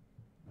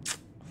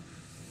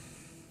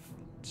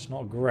 It's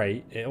not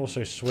great. It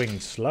also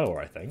swings slower,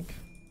 I think.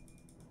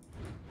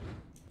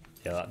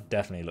 Yeah, that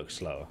definitely looks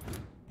slower.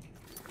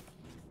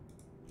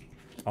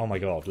 Oh my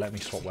god, let me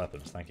swap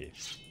weapons, thank you.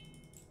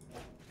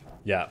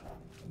 Yeah,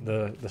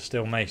 the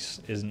steel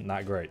mace isn't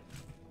that great.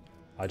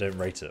 I don't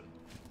rate it.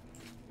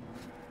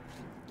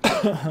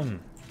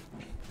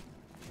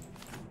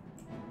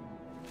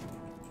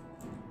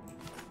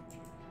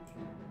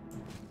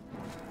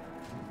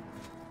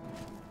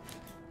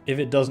 If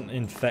it doesn't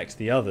infect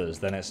the others,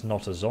 then it's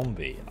not a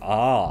zombie.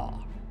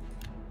 Ah,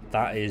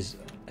 that is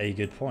a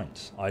good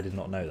point. I did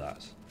not know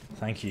that.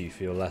 Thank you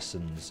for your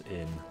lessons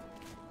in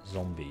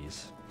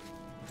zombies.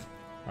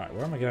 Right,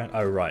 where am I going?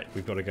 Oh, right.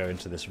 We've got to go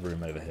into this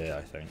room over here,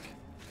 I think.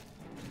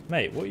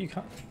 Mate, what you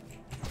can't...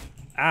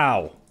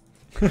 Ow!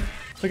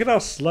 Look at how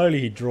slowly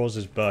he draws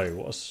his bow.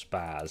 What a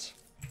spaz.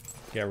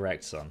 Get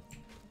wrecked, son.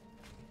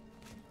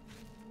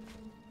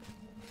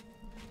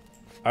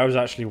 I was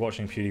actually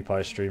watching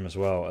PewDiePie's stream as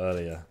well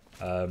earlier.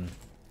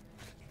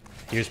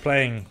 He was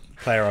playing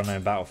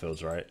PlayerUnknown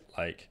Battlefields, right?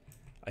 Like,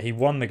 he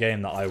won the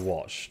game that I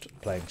watched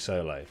playing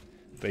solo.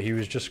 But he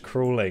was just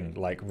crawling,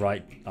 like,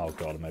 right... Oh,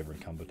 God, I'm over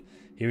encumbered.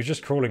 He was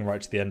just crawling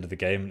right to the end of the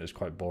game, and it was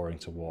quite boring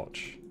to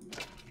watch.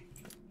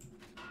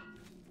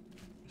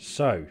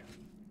 So,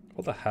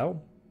 what the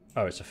hell?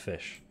 Oh, it's a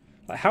fish.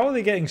 Like, how are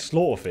they getting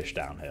slaughterfish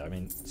down here? I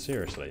mean,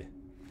 seriously.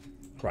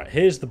 Right,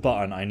 here's the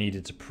button I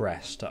needed to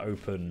press to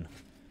open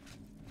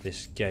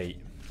this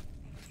gate.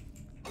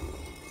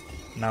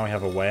 Now we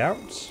have a way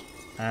out,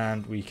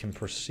 and we can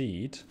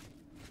proceed.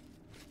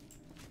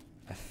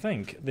 I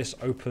think this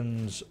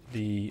opens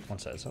the... One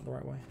sec, is that the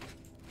right way?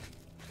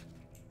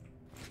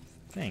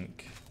 I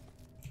think...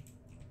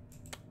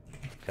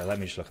 Okay, let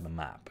me just look at the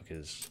map,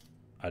 because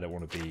I don't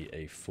want to be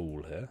a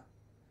fool here.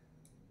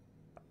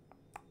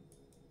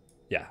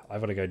 Yeah,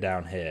 I've got to go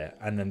down here,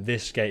 and then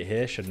this gate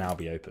here should now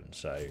be open,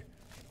 so...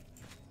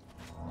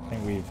 I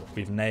think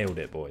we've nailed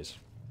it, boys.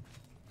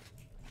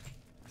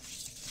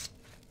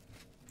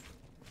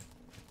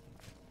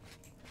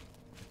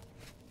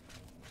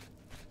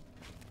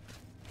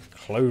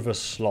 Clover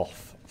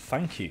Sloth,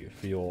 thank you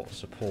for your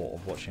support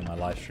of watching my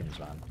live streams,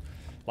 man.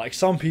 Like,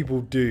 some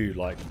people do,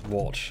 like,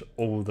 watch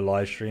all the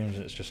live streams,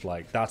 and it's just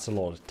like, that's a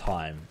lot of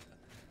time.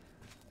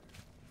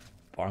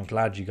 But I'm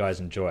glad you guys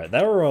enjoy it.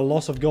 There are a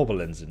lot of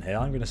goblins in here.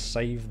 I'm going to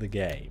save the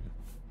game.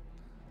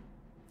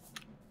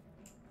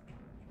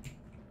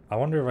 I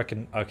wonder if I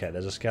can... Okay,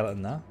 there's a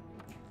skeleton there.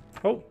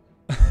 Oh!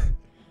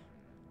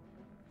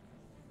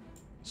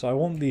 So I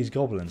want these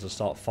goblins to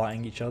start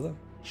fighting each other.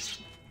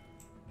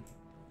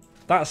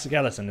 That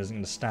skeleton isn't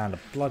going to stand a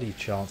bloody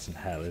chance in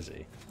hell, is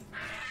he?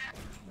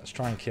 Let's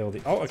try and kill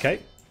the... Oh, okay.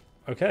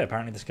 Okay,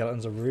 apparently the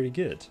skeletons are really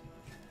good.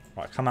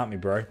 Right, come at me,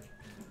 bro.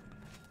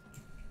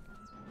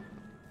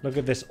 Look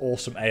at this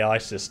awesome AI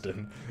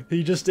system.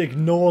 He just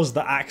ignores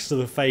the axe to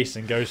the face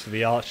and goes for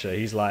the archer.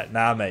 He's like,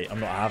 nah, mate, I'm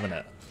not having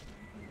it.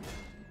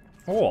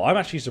 Oh, I'm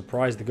actually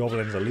surprised the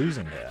goblins are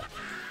losing here.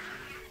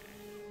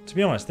 To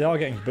be honest, they are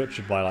getting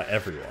butchered by, like,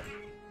 everyone.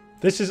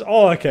 This is...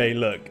 Oh, okay,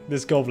 look.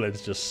 This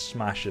goblin's just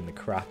smashing the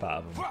crap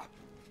out of him.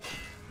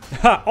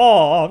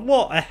 Oh,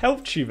 what? I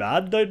helped you,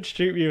 man. Don't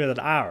shoot me with an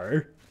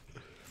arrow.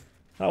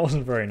 That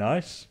wasn't very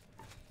nice.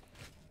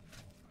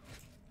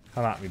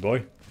 Come at me,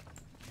 boy.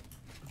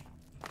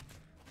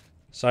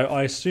 So,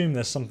 I assume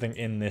there's something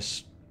in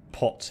this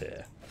pot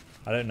here.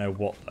 I don't know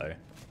what, though.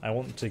 I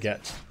want to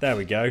get... There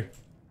we go.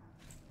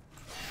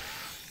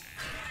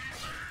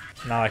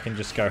 Now I can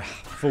just go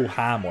full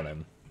ham on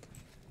him.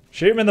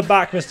 Shoot him in the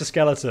back, Mr.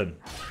 Skeleton.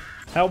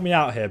 Help me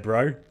out here,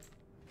 bro.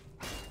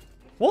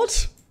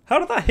 What? How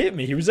did that hit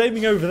me? He was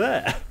aiming over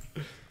there.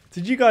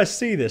 Did you guys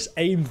see this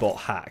aimbot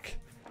hack?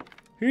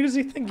 Who does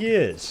he think he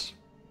is?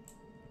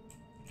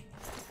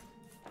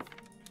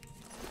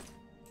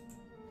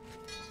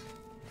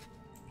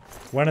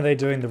 When are they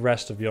doing the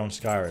rest of Beyond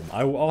Skyrim?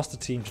 I will ask the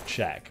team to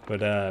check,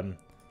 but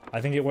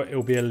I think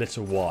it'll be a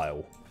little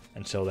while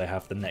until they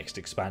have the next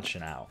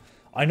expansion out.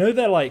 I know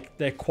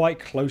they're quite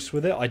close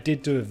with it. I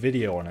did do a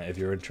video on it if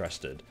you're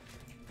interested.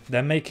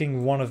 They're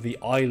making one of the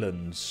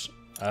islands.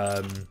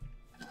 Can't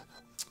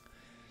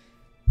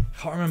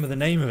remember the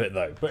name of it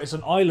though, but it's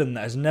an island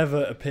that has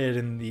never appeared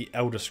in the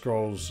Elder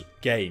Scrolls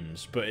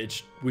games,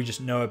 but we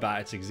just know about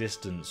its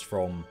existence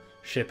from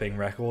shipping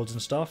records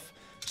and stuff.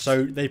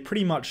 So they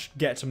pretty much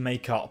get to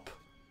make up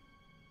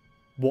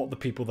what the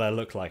people there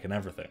look like and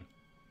everything.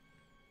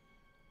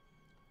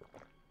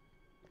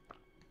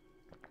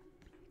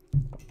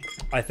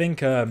 I think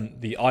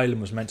the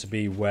island was meant to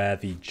be where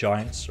the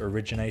giants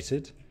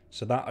originated.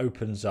 So that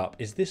opens up.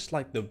 Is this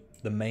like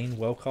the main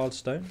Welkynd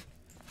stone?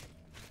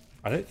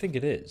 I don't think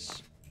it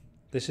is.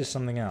 This is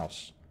something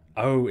else.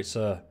 Oh, it's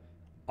a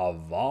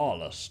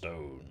Vala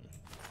stone.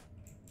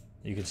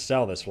 You could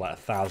sell this for like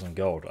 1,000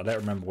 gold. I don't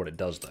remember what it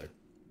does though.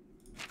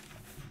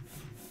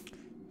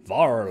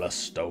 Vala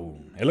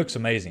stone. It looks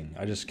amazing.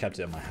 I just kept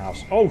it in my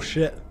house. Oh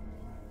shit.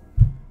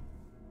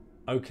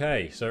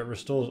 Okay, so it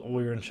restores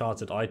all your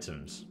enchanted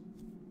items.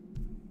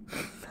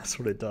 That's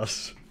what it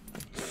does.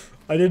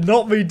 I did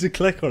not mean to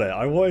click on it.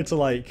 I wanted to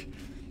like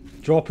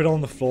drop it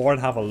on the floor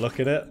and have a look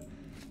at it.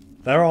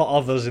 There are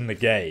others in the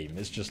game.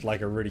 It's just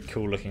like a really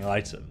cool looking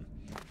item.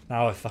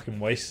 Now I fucking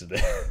wasted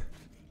it.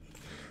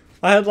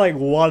 I had like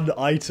one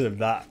item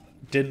that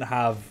didn't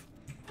have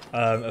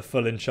a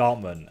full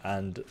enchantment,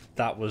 and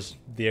that was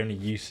the only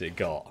use it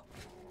got.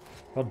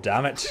 God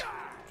damn it.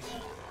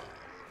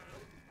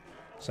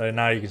 So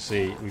now you can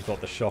see we've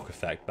got the shock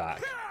effect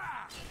back.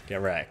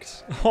 Get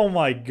wrecked. Oh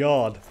my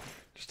god.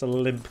 Just a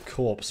limp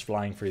corpse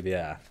flying through the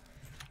air.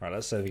 Right,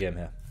 let's save the game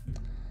here.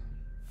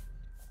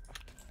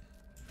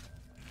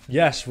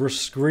 Yes,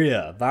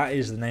 Ruskria. That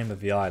is the name of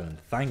the island.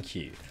 Thank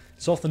you.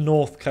 It's off the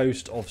north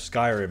coast of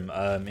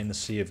Skyrim, in the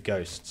Sea of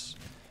Ghosts.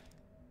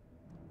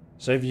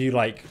 So if you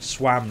like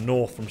swam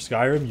north from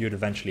Skyrim, you'd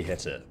eventually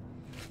hit it.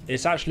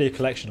 It's actually a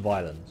collection of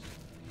islands.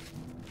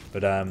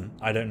 But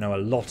I don't know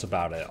a lot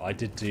about it. I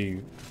did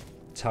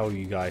tell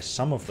you guys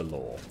some of the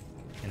lore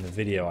in the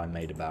video I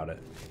made about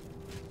it.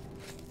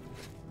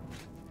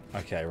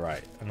 Okay,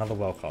 right. Another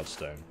Welkynd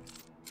stone.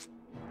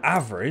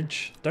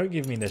 Average? Don't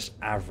give me this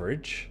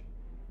average.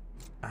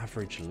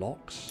 Average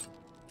locks?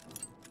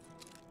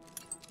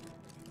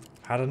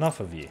 Had enough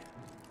of you.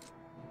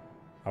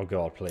 Oh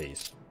god,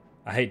 please.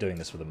 I hate doing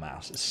this with a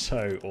mouse. It's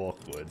so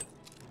awkward.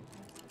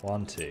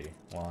 1, 2,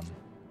 1,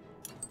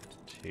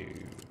 2,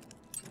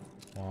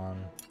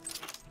 1.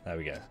 There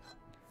we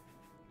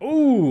go.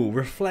 Ooh,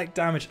 reflect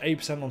damage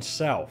 8% on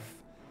self.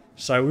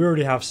 So we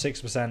already have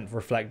 6%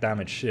 reflect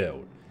damage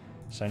shield.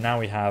 So now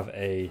we have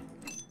a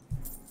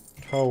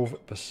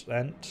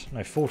 12%. No,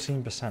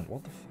 14%.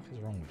 What the fuck is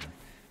wrong with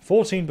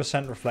me?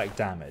 14% reflect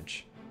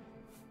damage.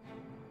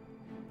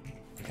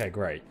 Okay,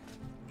 great.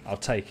 I'll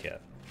take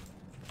it.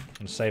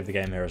 And save the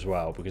game here as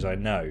well, because I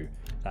know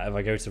that if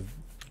I go to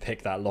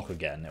pick that lock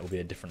again, it will be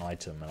a different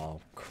item and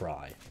I'll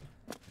cry.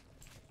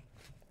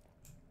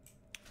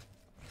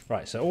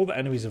 Right, so all the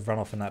enemies have run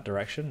off in that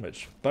direction,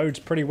 which bodes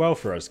pretty well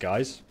for us,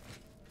 guys.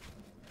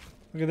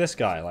 Look at this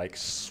guy, like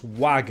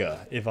swagger,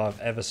 if I've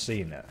ever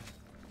seen it.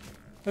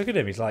 Look at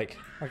him, he's like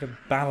a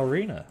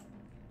ballerina.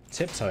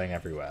 Tiptoeing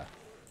everywhere.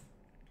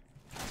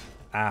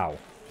 Ow.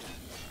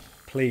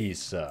 Please,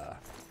 sir.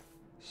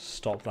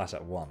 Stop that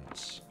at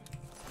once.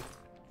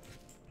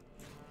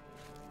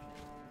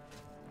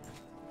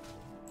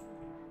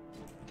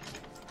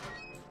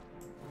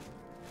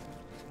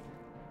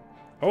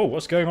 Oh,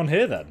 what's going on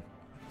here then?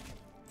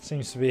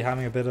 Seems to be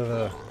having a bit of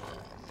a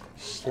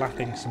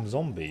slapping some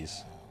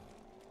zombies.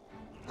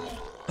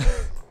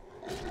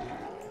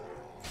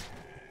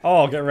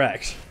 Oh, get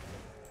wrecked.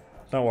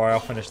 Don't worry, I'll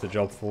finish the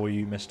job for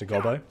you, Mr.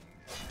 Gobbo.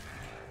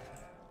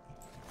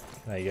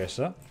 There you go,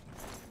 sir.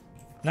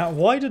 Now,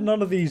 why did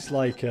none of these,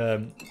 like,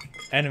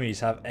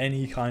 enemies have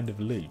any kind of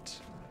loot?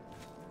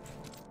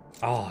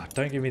 Oh,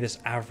 don't give me this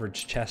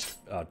average chest.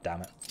 Oh,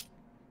 damn it.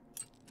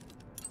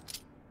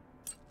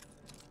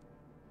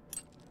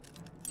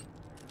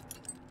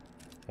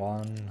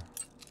 One,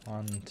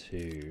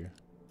 2.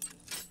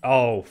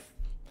 Oh,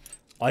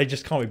 I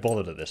just can't be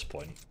bothered at this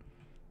point.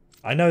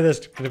 I know there's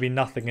going to be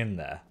nothing in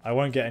there. I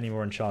won't get any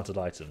more enchanted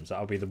items.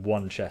 That'll be the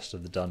one chest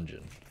of the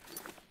dungeon.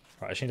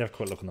 Right, I just need to have a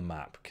quick look on the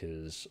map,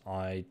 because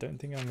I don't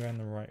think I'm going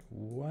the right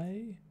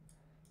way.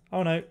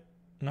 Oh, no.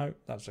 No,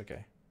 that's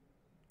okay.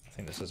 I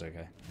think this is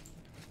okay.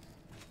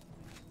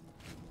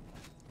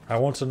 I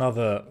want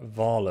another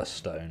Vala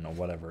stone, or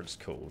whatever it's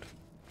called.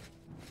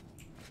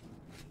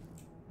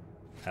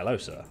 Hello,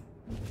 sir.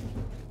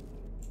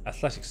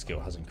 Athletic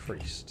skill has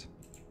increased.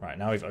 Right,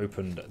 now we've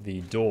opened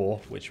the door,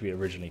 which we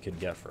originally couldn't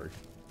get through.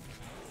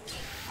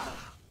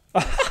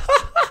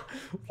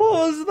 What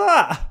was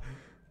that?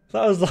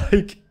 That was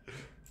like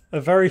a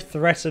very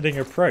threatening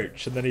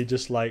approach, and then he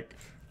just like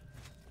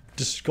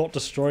just got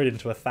destroyed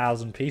into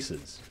 1,000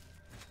 pieces.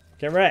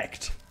 Get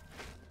wrecked.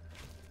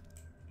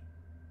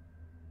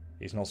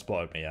 He's not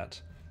spotted me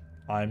yet.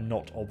 I'm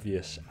not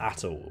obvious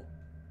at all.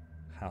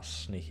 How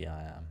sneaky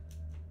I am.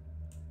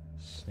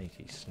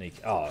 Sneaky,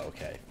 sneaky. Oh,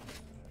 okay.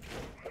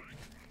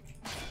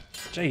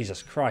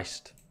 Jesus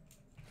Christ.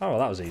 Oh, well,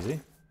 that was easy.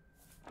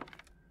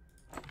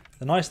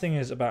 The nice thing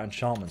is about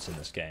enchantments in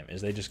this game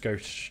is they just go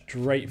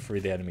straight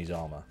through the enemy's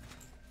armor.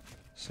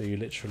 So you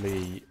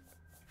literally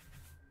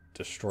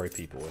destroy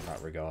people in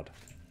that regard.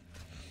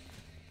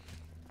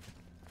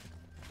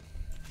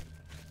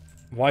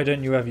 Why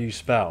don't you ever use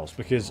spells?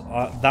 Because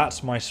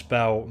that's my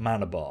spell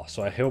mana bar.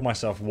 So I heal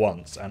myself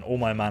once and all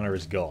my mana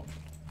is gone.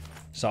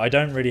 So I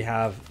don't really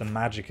have the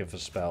magicka for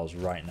spells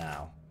right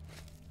now.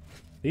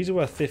 These are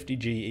worth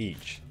 50G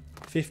each.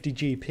 50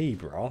 GP,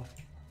 brah.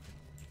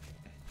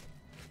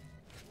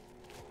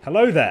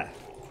 Hello there.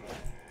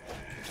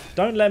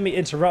 Don't let me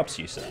interrupt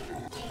you, sir.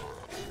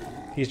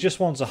 He just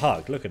wants a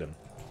hug. Look at him.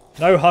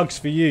 No hugs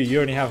for you. You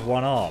only have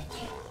one arm.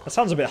 That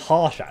sounds a bit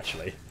harsh,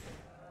 actually.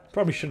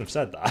 Probably shouldn't have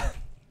said that.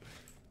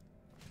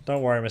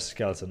 Don't worry, Mr.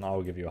 Skeleton. I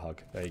will give you a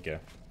hug. There you go.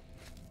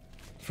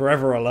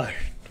 Forever alone.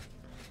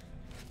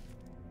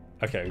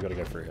 Okay, we've got to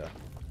go through here.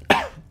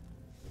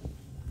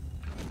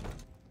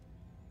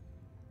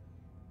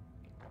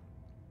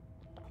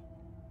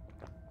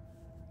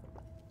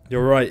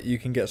 You're right, you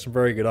can get some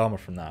very good armor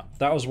from that.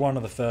 That was one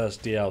of the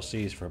first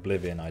DLCs for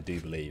Oblivion, I do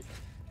believe.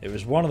 It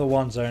was one of the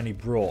ones I only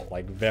brought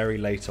like very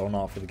late on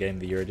after the Game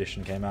of the Year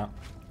edition came out.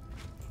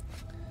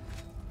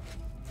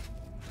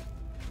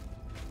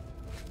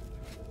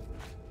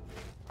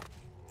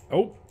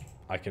 Oh,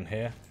 I can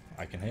hear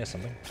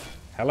something.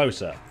 Hello,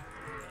 sir.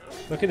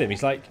 Look at him,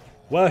 he's like,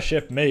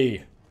 worship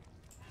me.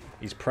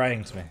 He's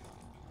praying to me.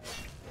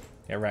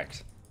 Get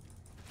wrecked.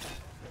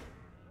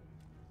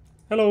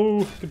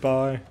 Hello,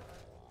 goodbye.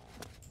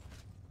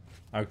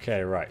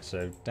 Okay, right,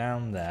 so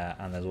down there,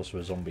 and there's also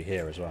a zombie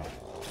here as well.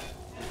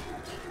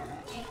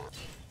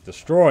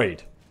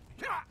 Destroyed!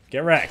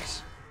 Get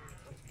wrecked!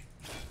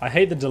 I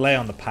hate the delay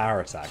on the power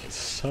attack, it's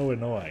so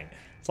annoying.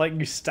 It's like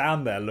you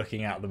stand there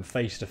looking at them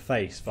face to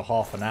face for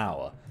half an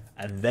hour,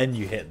 and then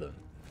you hit them.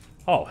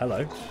 Oh,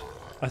 hello.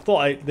 I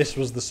thought this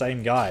was the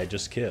same guy I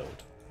just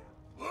killed.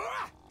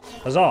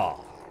 Huzzah!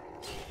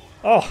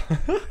 Oh!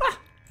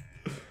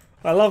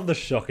 I love the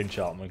shock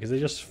enchantment, because they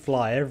just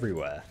fly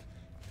everywhere.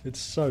 It's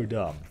so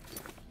dumb.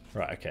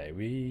 Right, okay,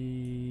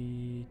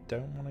 we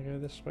don't want to go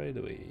this way,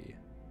 do we?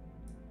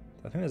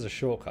 I think there's a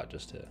shortcut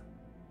just here.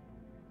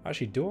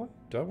 Actually, do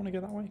I want to go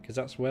that way? Because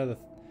that's where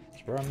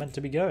I'm meant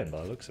to be going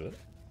by the looks of it.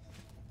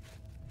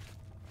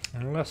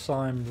 Unless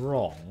I'm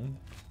wrong.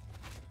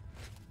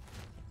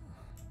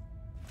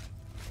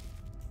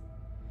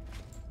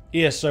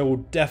 ESO will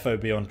defo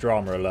be on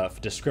drama alert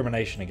for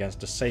discrimination against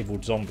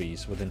disabled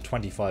zombies within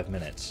 25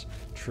 minutes.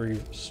 True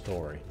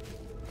story.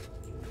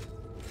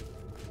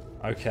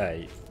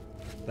 Okay,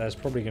 there's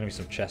probably going to be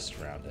some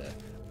chests around here.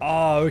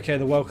 Oh, okay,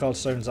 the WELKYND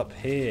stone's up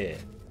here.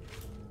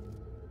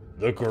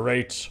 The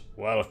Great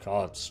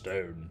WELKYND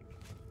Stone.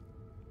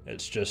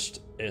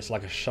 It's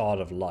like a shard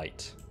of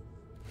light.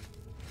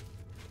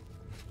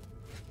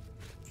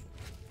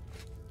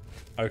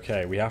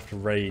 Okay, we have to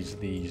raise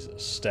these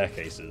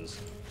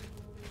staircases.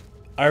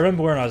 I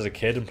remember when I was a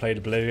kid and played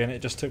Oblivion,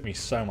 it just took me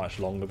so much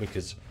longer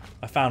because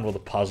I found all the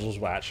puzzles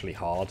were actually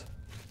hard.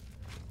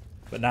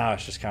 But now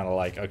it's just kind of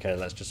like, okay,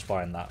 let's just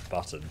find that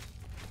button.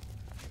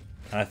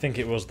 And I think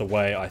it was the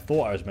way I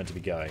thought I was meant to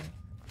be going,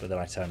 but then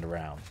I turned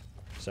around.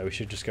 So we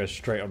should just go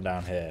straight on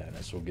down here, and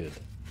it's all good.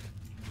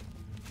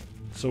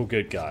 It's all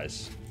good,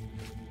 guys.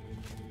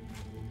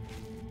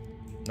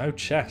 No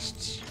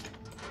chests.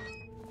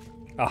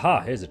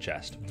 Aha, here's a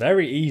chest.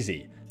 Very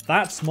easy.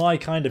 That's my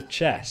kind of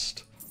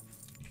chest.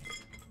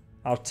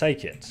 I'll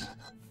take it.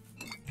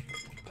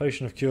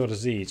 Potion of Cure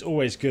Disease.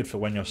 Always good for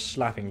when you're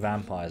slapping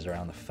vampires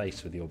around the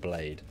face with your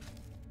blade.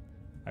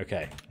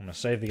 Okay, I'm going to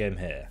save the game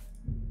here.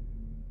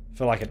 I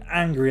feel like an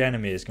angry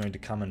enemy is going to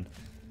come and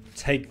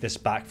take this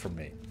back from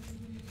me.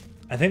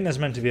 I think there's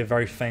meant to be a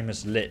very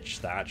famous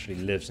lich that actually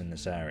lives in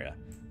this area.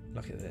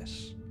 Look at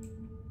this.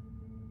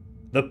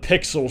 The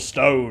Pixel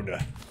Stone!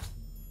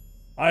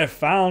 I have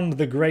found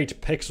the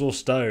great Pixel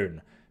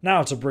Stone.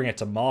 Now to bring it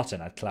to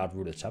Martin at Cloud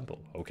Ruler Temple.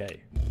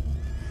 Okay.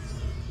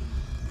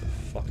 The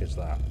fuck is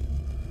that?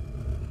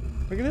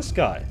 Look at this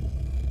guy.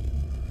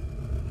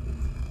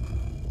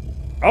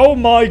 Oh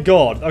my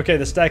god. Okay,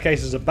 the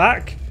staircases are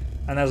back.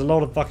 And there's a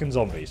lot of fucking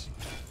zombies.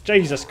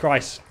 Jesus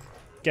Christ.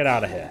 Get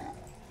out of here.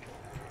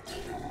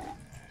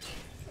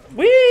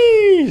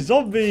 Whee!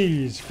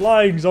 Zombies!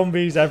 Flying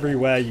zombies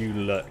everywhere you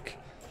look.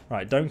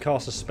 Right, don't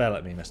cast a spell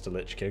at me, Mr.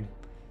 Lich King.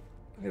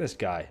 Look at this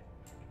guy.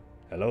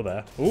 Hello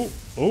there. Ooh,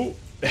 ooh.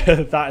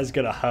 That is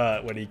going to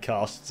hurt when he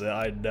casts it.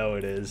 I know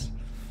it is.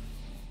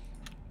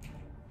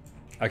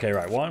 Okay,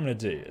 right. What I'm going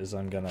to do is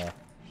I'm going to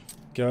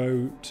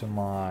go to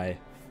my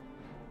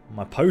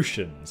my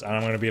potions. And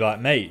I'm going to be like,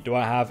 mate, do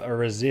I have a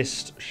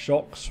resist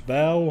shock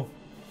spell?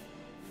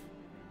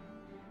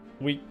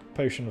 Weak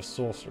potion of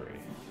sorcery.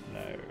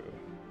 No.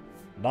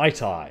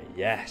 Night Eye.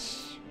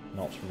 Yes.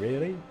 Not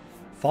really.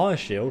 Fire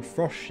shield,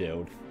 frost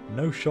shield,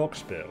 no shock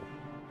spell.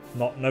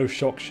 No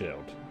shock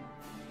shield.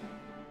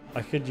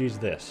 I could use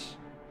this.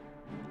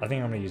 I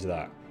think I'm going to use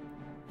that.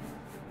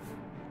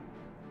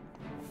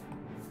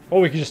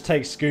 Or we could just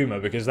take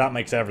Skooma because that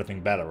makes everything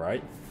better,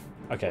 right?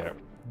 Okay,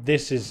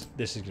 this is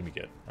going to be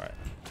good. Right.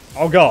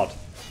 Oh god!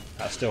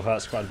 That still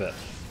hurts quite a bit.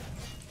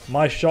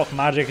 My shock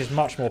magic is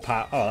much more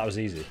power. Oh, that was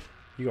easy.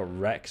 You got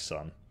wrecked,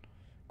 son.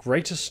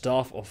 Greater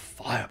Staff of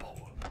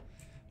Fireball.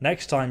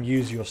 Next time,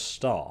 use your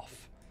staff.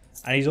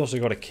 And he's also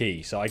got a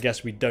key, so I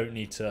guess we don't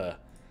need to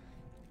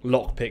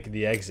lockpick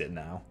the exit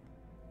now,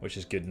 which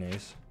is good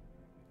news.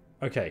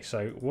 Okay,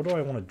 so what do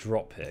I want to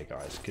drop here,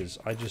 guys? Because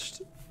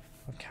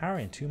I'm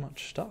carrying too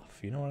much stuff,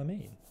 you know what I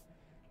mean?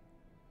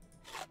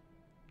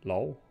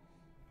 Lol.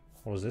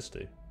 What does this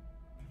do?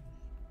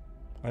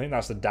 I think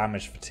that's the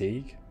damage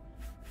fatigue.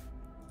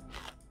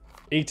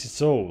 Eat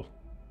it all.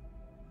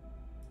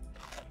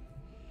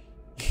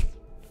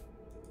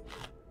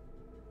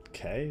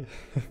 Okay.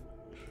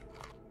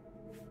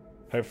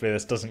 Hopefully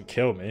this doesn't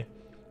kill me.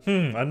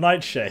 A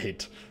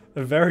nightshade.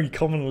 A very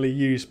commonly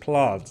used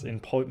plant in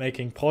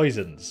making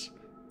poisons.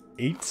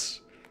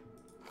 Eats.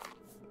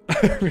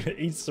 I'm gonna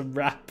eat some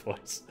rat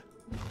poison.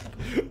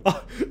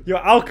 Oh, your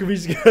alchemy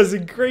has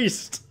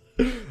increased.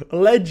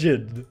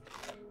 Legend.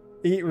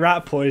 Eat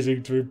rat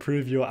poison to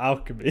improve your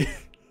alchemy.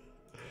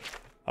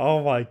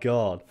 Oh my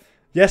god.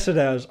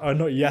 Yesterday I was, oh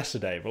not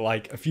yesterday, but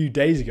like a few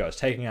days ago I was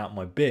taking out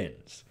my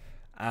bins.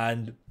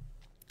 And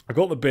I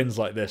got the bins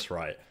like this,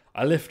 right?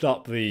 I lift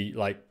up the,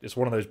 like, it's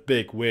one of those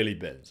big wheelie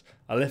bins.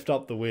 I lift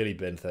up the wheelie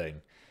bin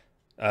thing.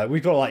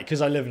 We've got, like,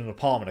 because I live in an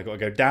apartment, I've got to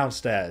go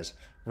downstairs,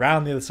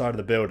 round the other side of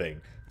the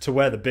building, to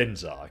where the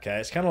bins are, okay?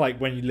 It's kind of like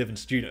when you live in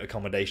student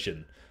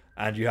accommodation,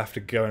 and you have to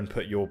go and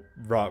put your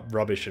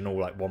rubbish in all,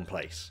 like, one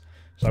place.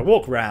 So I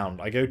walk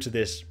round, I go to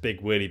this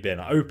big wheelie bin,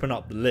 I open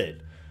up the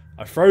lid,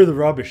 I throw the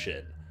rubbish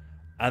in,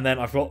 and then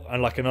I've got,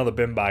 like, another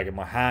bin bag in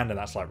my hand, and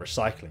that's, like,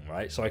 recycling,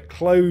 right? So I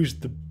close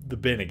the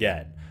bin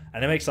again.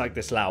 And it makes like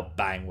this loud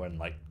bang when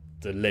like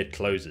the lid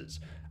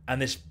closes.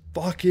 And this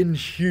fucking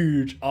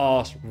huge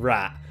ass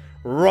rat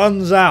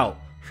runs out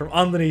from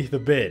underneath the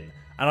bin.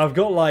 And I've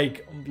got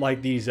like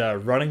these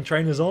running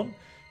trainers on.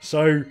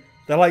 So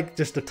they're like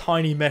just a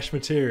tiny mesh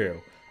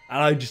material.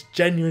 And I just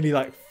genuinely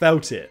like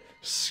felt it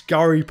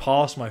scurry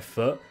past my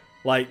foot.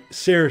 Like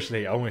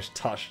seriously, I almost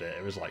touched it.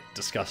 It was like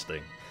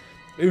disgusting.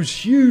 It was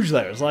huge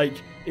though.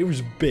 It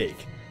was big.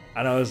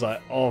 And I was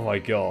like, oh my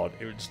god.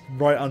 It was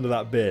right under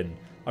that bin.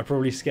 I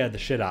probably scared the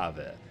shit out of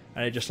it.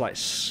 And it just like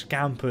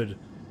scampered.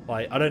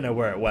 Like, I don't know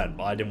where it went,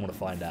 but I didn't want to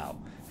find out.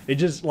 It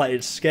just, like,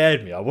 it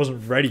scared me. I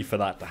wasn't ready for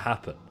that to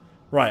happen.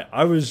 Right,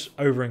 I was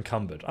over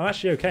encumbered. I'm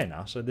actually okay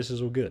now, so this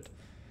is all good.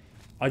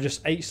 I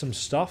just ate some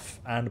stuff,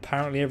 and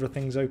apparently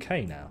everything's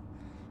okay now.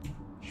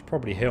 Should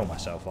probably heal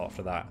myself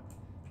after that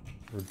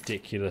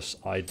ridiculous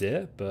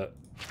idea, but...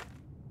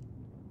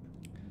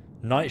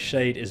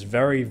 Nightshade is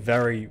very,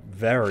 very,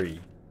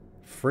 very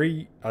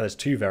free. Oh, there's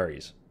two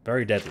verries.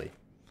 Very deadly.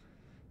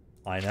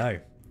 I know.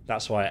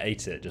 That's why I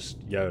ate it. Just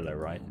YOLO,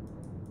 right?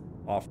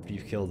 After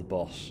you've killed the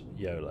boss,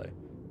 YOLO.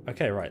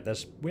 Okay, right.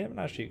 We haven't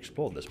actually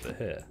explored this bit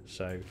here.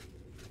 So,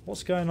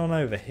 what's going on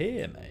over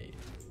here, mate?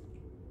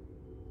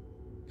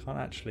 Can't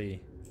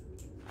actually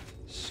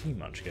see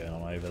much going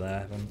on over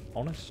there, if I'm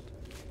honest.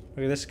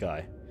 Look at this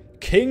guy.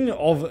 King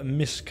of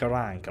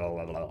Miscarcand.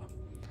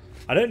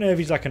 I don't know if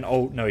he's like an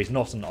old... No, he's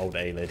not an old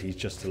Aelid. He's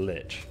just a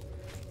lich.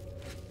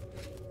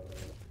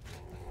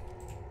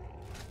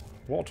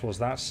 What was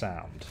that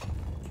sound?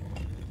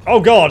 Oh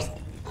god!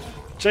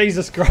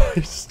 Jesus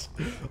Christ!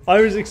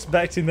 I was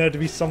expecting there to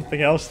be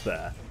something else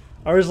there.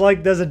 I was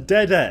like, there's a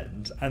dead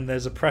end and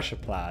there's a pressure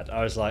pad.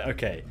 I was like,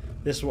 okay,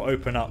 this will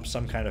open up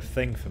some kind of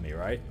thing for me,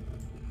 right?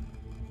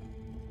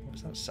 What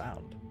was that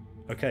sound?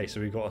 Okay, so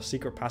we've got a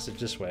secret passage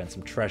this way and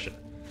some treasure.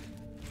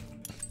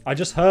 I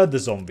just heard the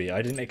zombie.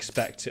 I didn't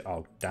expect it.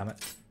 Oh, damn it.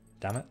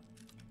 Damn it.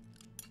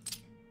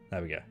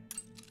 There we go.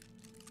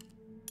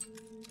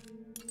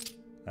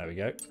 There we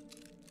go.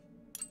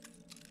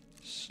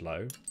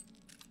 Slow.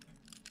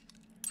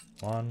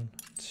 1,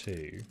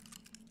 2.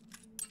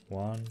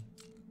 1,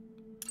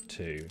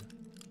 2.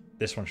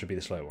 This one should be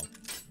the slow one.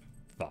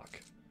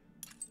 Fuck.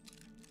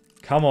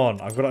 Come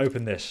on, I've got to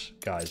open this,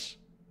 guys.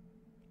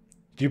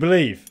 Do you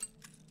believe?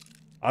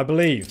 I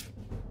believe.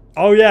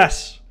 Oh,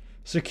 yes!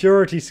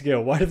 Security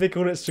skill. Why do they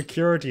call it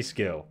security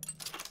skill?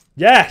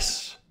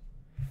 Yes!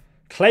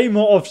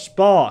 Claymore of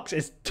Sparks.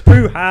 It's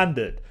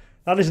two-handed.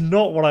 That is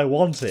not what I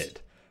wanted.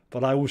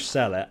 But I will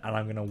sell it, and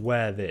I'm going to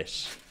wear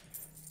this.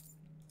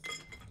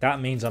 That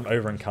means I'm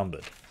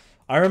over-encumbered.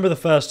 I remember the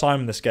first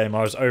time in this game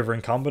I was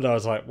over-encumbered. I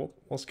was like,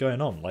 what's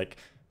going on? Like,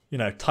 you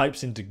know,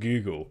 types into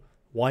Google,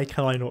 why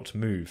can I not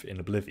move in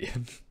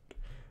Oblivion?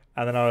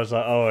 And then I was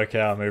like, oh,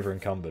 okay, I'm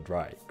over-encumbered.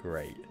 Right,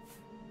 great.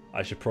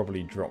 I should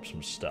probably drop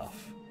some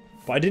stuff.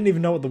 But I didn't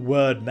even know what the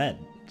word meant.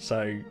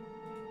 So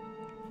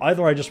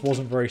either I just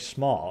wasn't very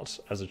smart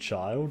as a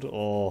child,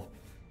 or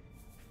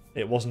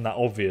it wasn't that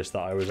obvious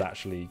that I was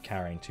actually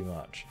carrying too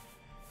much.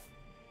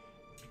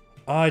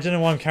 I don't know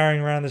why I'm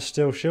carrying around this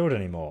steel shield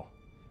anymore.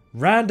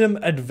 Random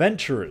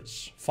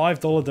Adventurers,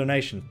 $5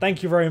 donation.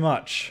 Thank you very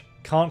much.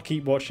 Can't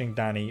keep watching,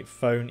 Danny.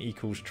 Phone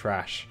equals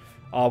trash.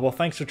 Ah, well,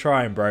 thanks for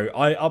trying, bro.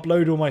 I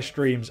upload all my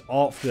streams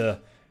after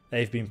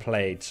they've been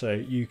played, so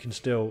you can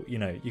still, you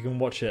know, you can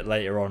watch it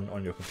later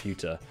on your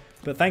computer.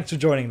 But thanks for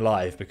joining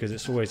live, because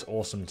it's always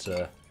awesome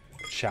to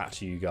chat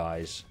to you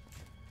guys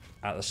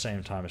at the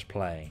same time as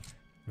playing.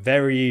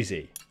 Very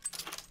easy.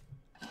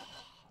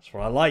 That's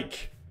what I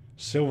like.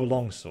 Silver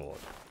longsword.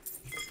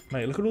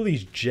 Mate, look at all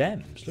these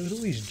gems. Look at all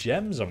these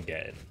gems I'm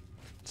getting.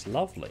 It's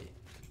lovely.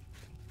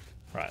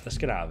 Right, let's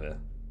get out of here.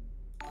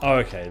 Oh,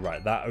 okay,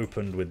 right. That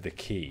opened with the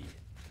key.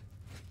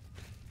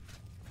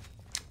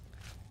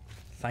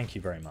 Thank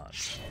you very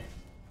much.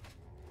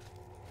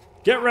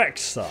 Get wrecked,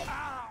 son.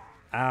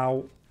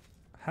 Ow.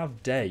 How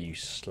dare you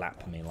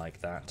slap me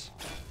like that?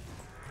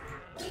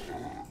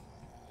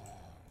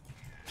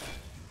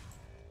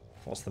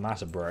 What's the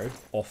matter, bro?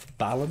 Off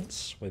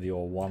balance with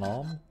your one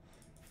arm?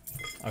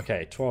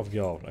 Okay, 12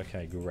 gold.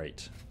 Okay,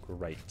 great.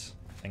 Great.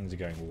 Things are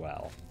going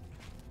well.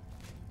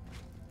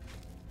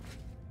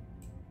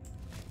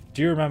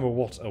 Do you remember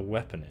what a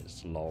weapon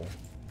is? Lol.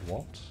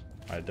 What?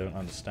 I don't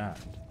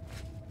understand.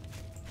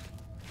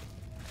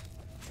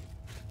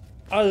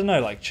 I don't know,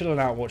 like chilling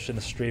out watching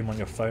the stream on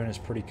your phone is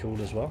pretty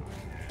cool as well.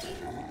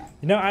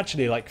 You know,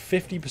 actually, like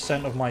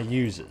 50% of my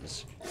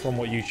users, from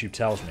what YouTube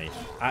tells me,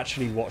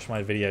 actually watch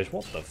my videos.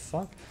 What the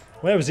fuck?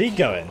 Where was he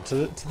going?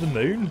 To the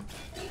moon?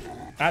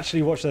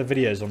 Actually watch their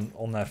videos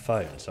on their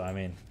phone. So, I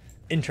mean,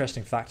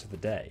 interesting fact of the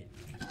day.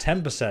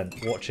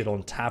 10% watch it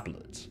on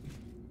tablet.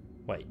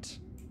 Wait.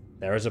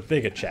 There is a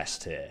bigger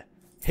chest here.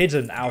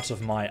 Hidden out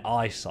of my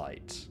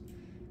eyesight.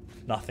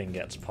 Nothing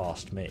gets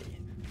past me.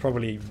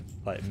 Probably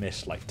like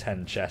missed like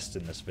 10 chests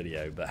in this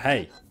video, but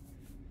hey.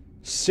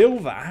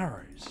 Silver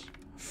arrows.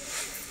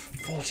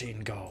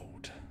 14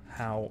 gold.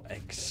 How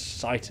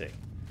exciting.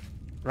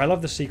 I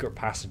love the secret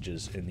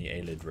passages in the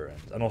Aelid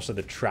ruins, and also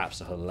the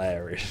traps are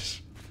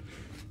hilarious.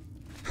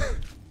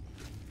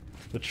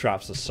 The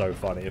traps are so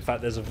funny. In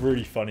fact, there's a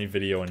really funny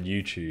video on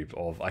YouTube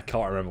of, I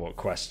can't remember what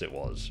quest it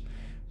was,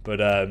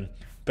 but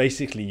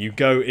basically you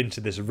go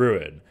into this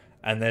ruin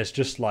and there's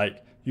just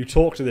like, you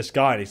talk to this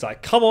guy and he's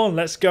like, come on,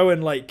 let's go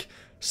and like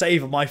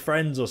save my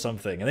friends or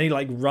something, and then he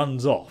like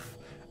runs off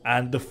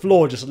and the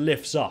floor just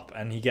lifts up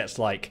and he gets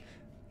like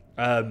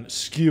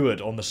skewered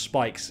on the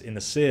spikes in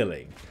the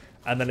ceiling,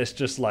 and then it's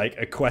just like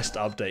a quest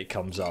update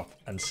comes up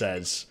and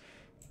says,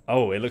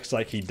 oh, it looks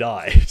like he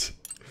died.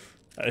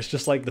 It's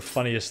just like the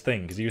funniest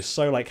thing, because he was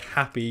so like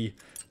happy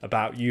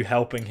about you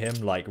helping him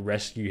like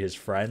rescue his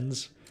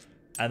friends,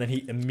 and then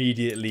he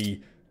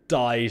immediately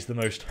dies the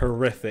most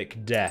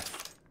horrific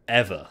death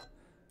ever.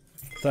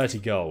 30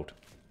 gold.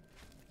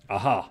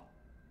 Aha.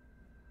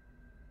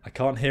 I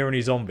can't hear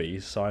any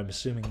zombies, so I'm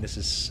assuming this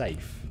is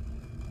safe.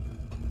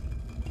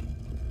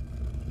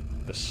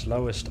 The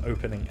slowest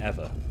opening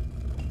ever.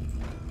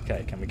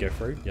 Okay, can we go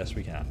through? Yes,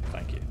 we can.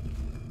 Thank you.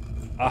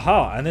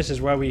 Aha, and this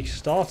is where we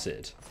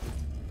started.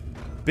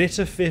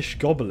 Bitterfish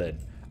Goblin.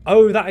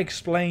 Oh, that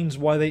explains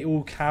why they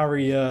all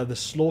carry the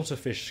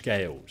slaughterfish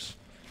scales.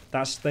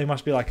 They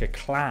must be like a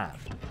clan.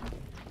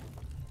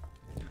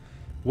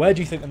 Where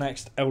do you think the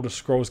next Elder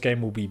Scrolls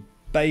game will be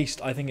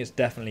based? I think it's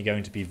definitely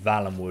going to be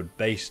Valenwood,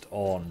 based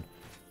on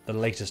the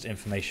latest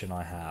information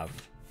I have.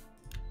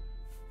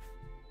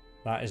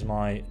 That is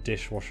my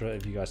dishwasher,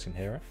 if you guys can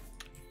hear it.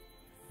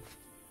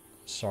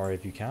 Sorry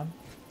if you can.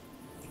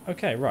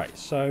 Okay, right,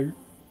 so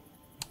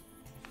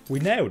we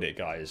nailed it,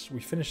 guys. We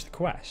finished the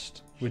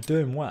quest. We're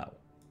doing well.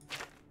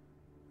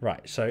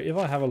 Right, so if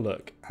I have a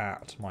look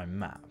at my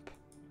map,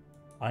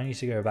 I need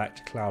to go back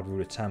to Cloud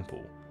Ruler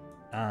Temple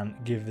and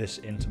give this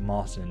into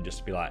Martin and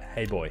just be like,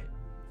 hey boy,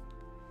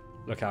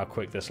 look how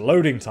quick this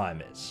loading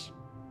time is.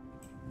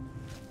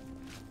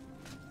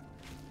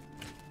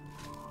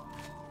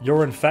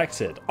 You're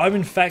infected. I'm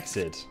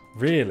infected.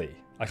 Really?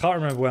 I can't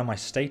remember where my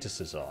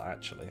statuses are,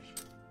 actually.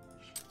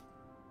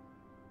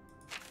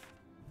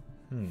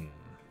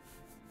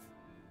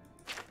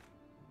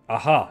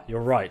 Aha,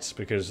 you're right,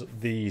 because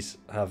these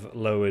have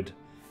lowered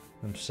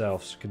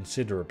themselves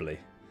considerably.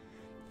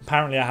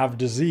 Apparently I have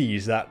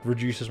disease that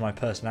reduces my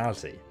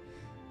personality.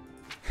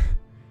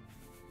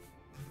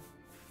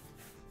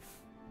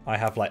 I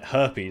have like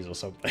herpes or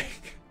something.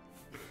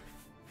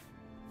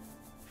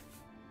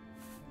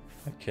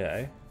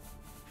 Okay.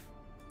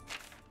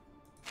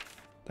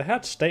 They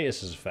had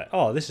statuses effect.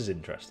 Oh, this is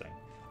interesting.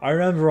 I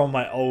remember on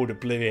my old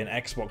Oblivion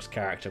Xbox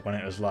character when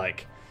it was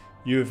like,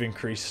 you have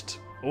increased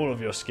all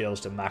of your skills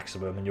to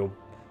maximum, and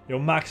your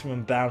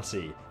maximum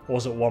bounty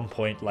was at one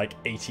point like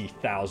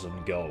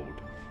 80,000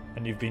 gold.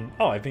 And you've been,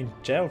 oh, I've been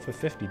jailed for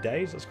 50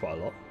 days? That's quite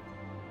a lot.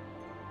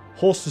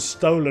 Horses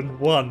stolen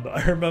 1.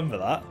 I remember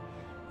that.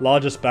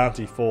 Largest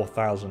bounty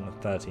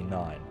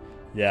 4,039.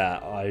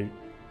 Yeah,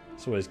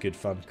 it's always good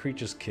fun.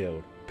 Creatures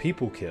killed.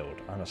 People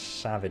killed. I'm a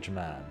savage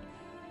man.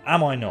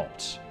 Am I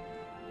not?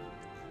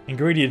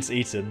 Ingredients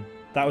eaten.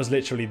 That was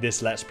literally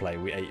this Let's Play.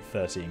 We ate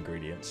 30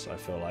 ingredients, I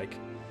feel like.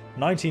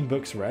 19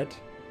 books read.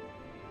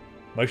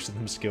 Most of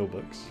them skill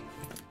books.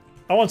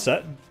 Oh, one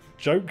set.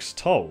 Jokes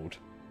told.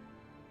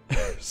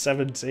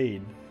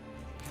 17.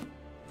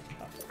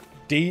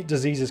 D.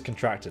 Diseases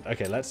contracted.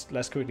 Okay, let's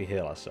quickly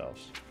heal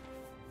ourselves.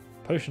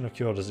 Potion of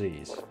cure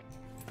disease.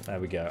 There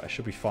we go. I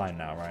should be fine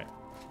now, right?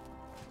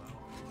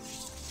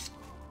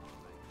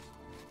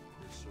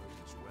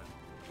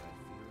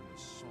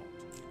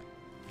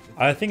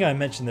 I think I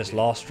mentioned this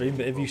last stream,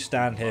 but if you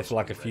stand here for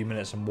like a few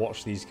minutes and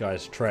watch these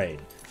guys train,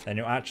 then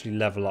you'll actually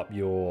level up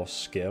your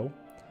skill.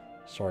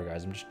 Sorry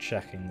guys, I'm just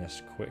checking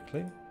this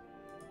quickly.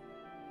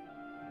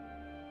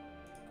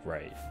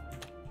 Great.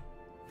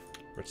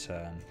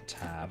 Return,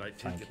 tab,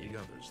 thank you.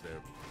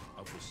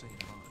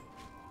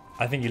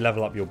 I think you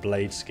level up your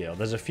blade skill.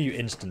 There's a few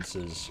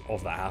instances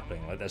of that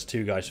happening. Like there's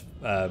two guys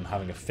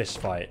having a fist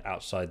fight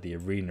outside the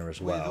arena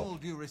as well. With all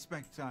due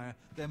respect, sire,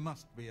 there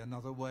must be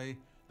another way.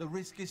 The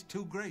risk is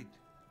too great.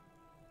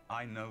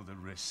 I know the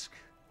risk.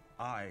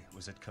 I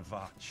was at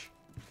Kavach.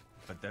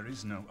 But there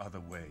is no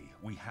other way.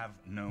 We have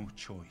no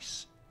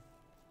choice.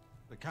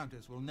 The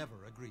Countess will never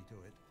agree to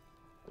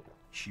it.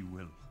 She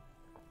will.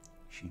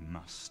 She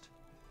must.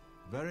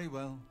 Very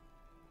well.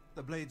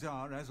 The blades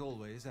are, as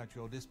always, at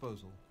your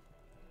disposal.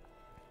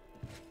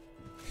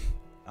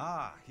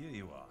 Ah, here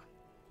you are.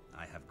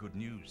 I have good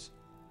news.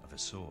 Of a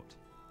sort.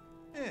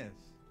 Yes.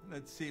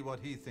 Let's see what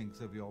he thinks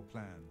of your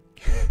plan.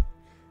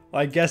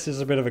 I guess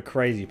it's a bit of a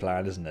crazy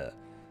plan, isn't it?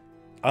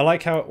 I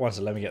like how... One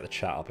second, let me get the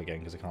chat up again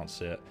because I can't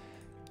see it.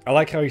 I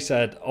like how he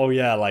said, oh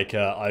yeah, like,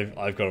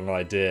 I've got an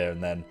idea,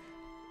 and then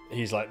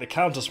he's like, the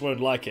Countess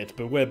won't like it,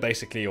 but we're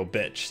basically your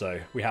bitch,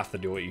 so we have to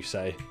do what you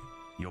say.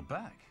 You're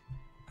back.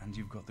 And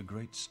you've got the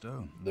Great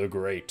Stone. The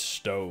Great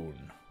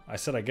Stone. I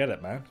said I get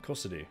it, man. Of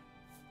course I do.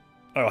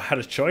 Oh, I had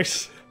a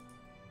choice?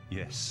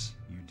 Yes,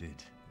 you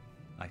did.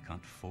 I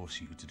can't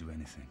force you to do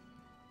anything.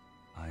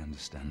 I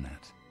understand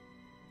that.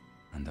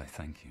 And I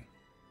thank you.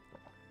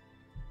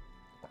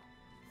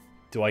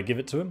 Do I give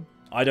it to him?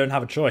 I don't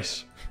have a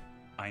choice.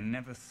 I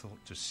never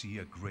thought to see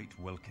a great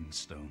WELKYND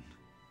stone.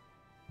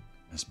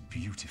 As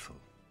beautiful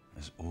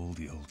as all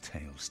the old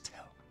tales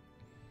tell.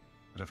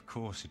 But of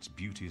course its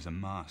beauty is a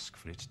mask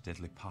for its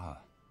deadly power,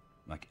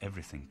 like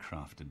everything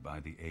crafted by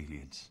the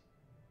Ayleids.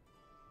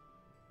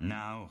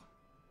 Now,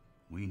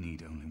 we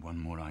need only one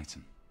more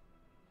item,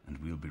 and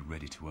we'll be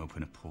ready to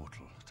open a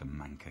portal to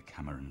Manca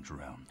Cameron's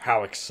realm.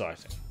 How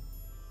exciting.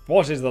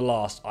 What is the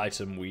last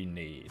item we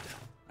need?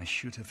 I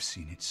should have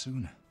seen it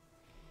sooner.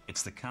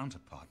 It's the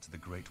counterpart to the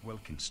Great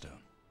WELKYND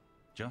Stone,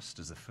 just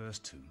as the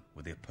first two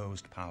were the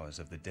opposed powers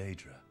of the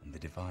Daedra and the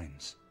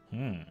Divines.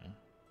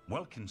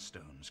 WELKYND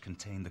stones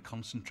contain the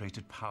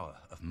concentrated power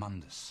of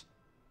Mundus.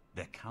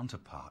 Their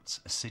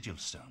counterparts are sigil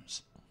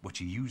stones,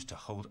 which are used to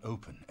hold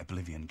open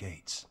Oblivion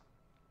gates.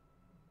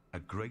 A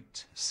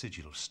great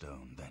sigil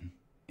stone, then,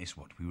 is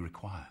what we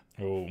require.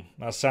 Oh,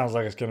 that sounds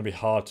like it's going to be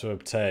hard to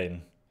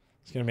obtain.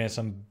 It's going to be in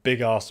some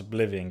big-ass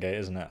Oblivion gate,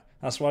 isn't it?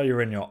 That's why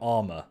you're in your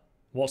armor.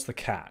 What's the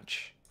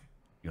catch?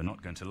 You're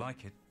not going to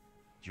like it.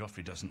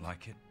 Joffrey doesn't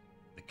like it.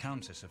 The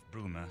Countess of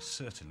Bruma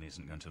certainly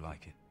isn't going to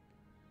like it.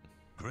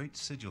 Great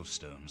sigil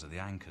stones are the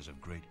anchors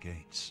of great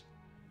gates.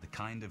 The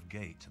kind of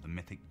gate the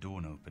mythic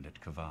Dawn opened at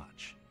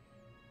Kavach.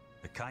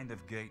 The kind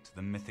of gate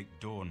the mythic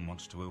Dawn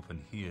wants to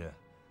open here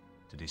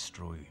to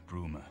destroy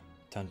Bruma.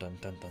 Dun dun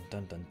dun dun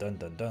dun dun dun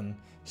dun dun.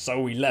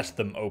 So we let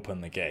them open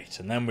the gate,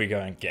 and then we go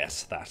and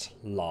guess that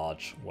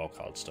large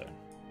wildcard stone.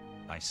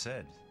 I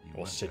said you Or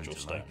weren't sigil going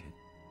to stone. like it.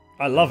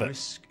 I love The it.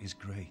 risk is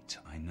great,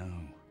 I know.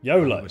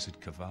 YOLO. When I was at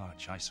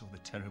Kavach, I saw the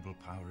terrible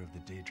power of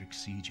the Daedric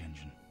siege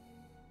engine.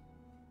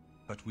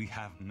 But we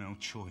have no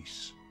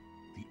choice.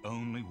 The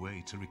only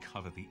way to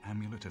recover the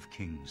Amulet of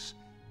Kings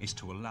is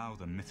to allow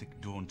the Mythic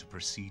Dawn to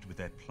proceed with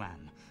their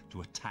plan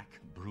to attack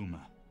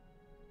Bruma.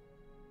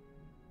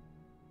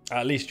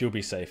 At least you'll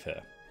be safe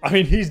here. I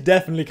mean, he's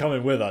definitely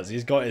coming with us.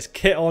 He's got his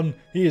kit on.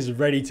 He is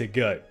ready to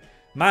go.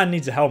 Man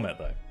needs a helmet,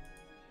 though.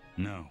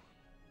 No.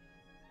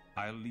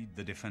 I'll lead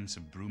the defense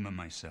of Bruma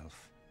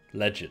myself.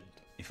 Legend.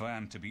 If I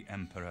am to be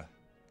Emperor,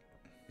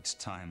 it's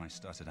time I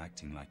started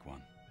acting like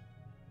one.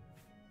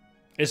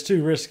 It's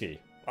too risky.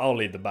 I'll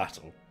lead the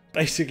battle.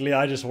 Basically,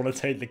 I just want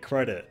to take the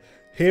credit.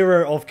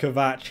 Hero of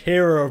Kavach,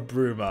 hero of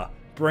Bruma.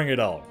 Bring it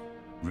on.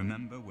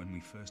 Remember when we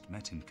first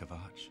met in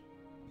Kavach?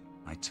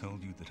 I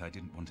told you that I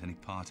didn't want any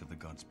part of the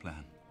gods'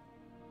 plan.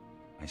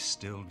 I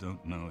still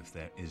don't know if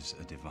there is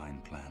a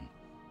divine plan,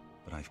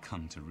 but I've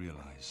come to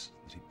realize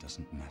that it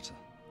doesn't matter.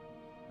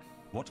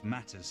 What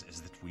matters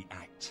is that we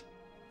act,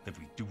 that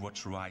we do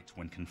what's right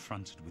when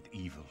confronted with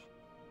evil.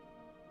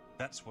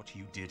 That's what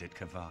you did at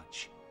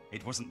Kavach.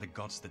 It wasn't the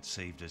gods that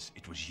saved us,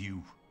 it was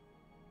you.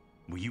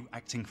 Were you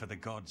acting for the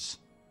gods?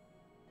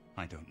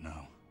 I don't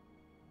know.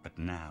 But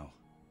now,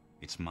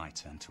 it's my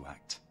turn to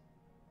act.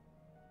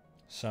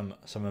 Some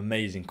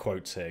amazing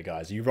quotes here,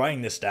 guys. Are you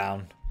writing this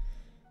down?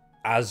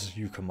 As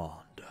you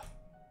command.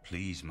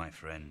 Please, my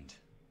friend.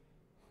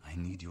 I I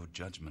need your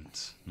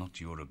judgment,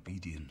 not your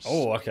obedience.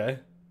 Oh, okay.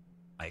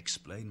 I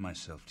explain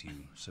myself to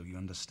you so you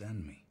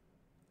understand me,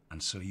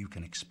 and so you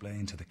can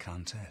explain to the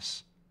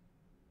Countess.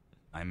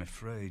 I'm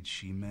afraid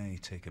she may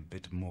take a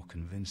bit more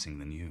convincing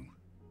than you.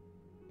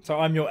 So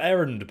I'm your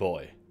errand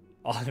boy.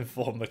 I'll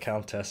inform the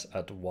Countess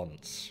at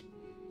once.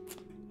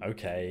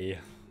 Okay.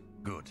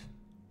 Good.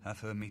 Have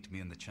her meet me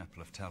in the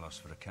Chapel of Talos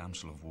for a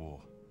council of war.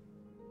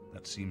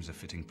 That seems a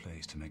fitting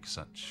place to make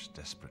such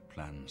desperate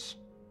plans.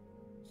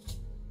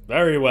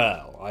 Very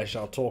well. I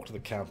shall talk to the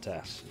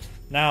Countess.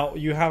 Now,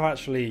 you have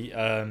actually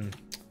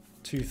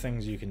 2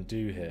 things you can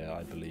do here,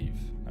 I believe.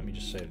 Let me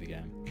just save the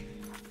game.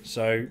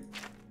 So,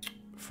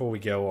 before we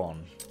go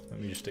on, let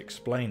me just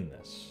explain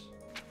this.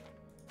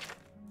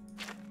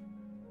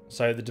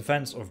 So, the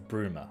defense of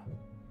Bruma.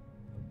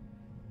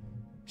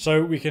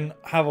 So, we can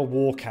have a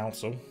war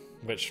council,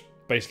 which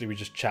basically we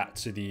just chat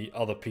to the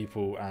other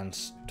people and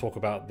talk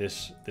about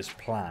this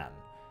plan.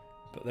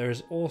 But there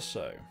is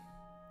also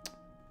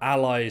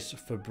allies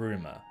for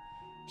Bruma.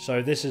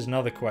 So this is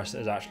another quest that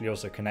is actually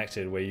also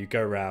connected, where you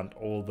go around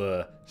all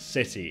the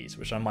cities,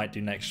 which I might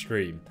do next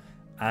stream,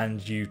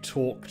 and you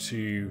talk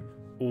to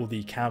all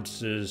the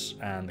countesses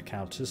and the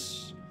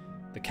counts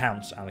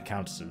and the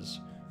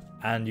countesses,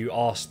 and you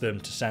ask them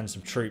to send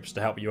some troops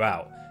to help you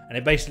out. And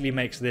it basically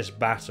makes this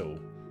battle,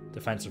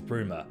 Defense of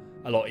Bruma,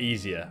 a lot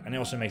easier, and it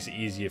also makes it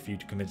easier for you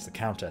to convince the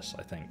Countess,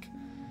 I think.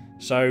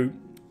 So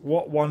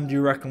what one do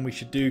you reckon we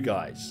should do,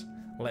 guys?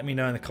 Let me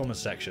know in the comment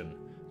section,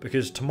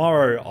 because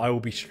tomorrow I will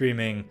be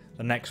streaming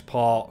the next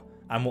part,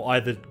 and we'll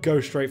either go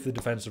straight for the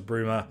Defense of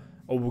Bruma,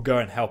 or we'll go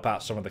and help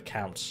out some of the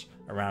counts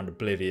around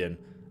Oblivion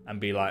and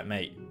be like,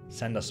 mate,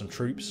 send us some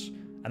troops.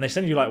 And they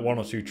send you like 1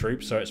 or 2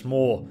 troops, so it's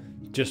more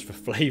just for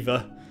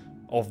flavour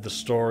of the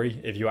story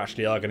if you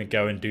actually are going to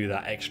go and do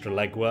that extra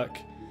legwork.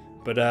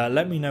 But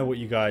let me know what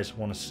you guys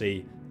want to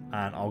see,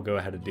 and I'll go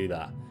ahead and do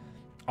that.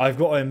 I've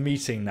got a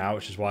meeting now,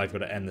 which is why I've got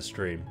to end the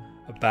stream,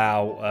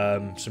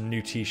 about some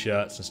new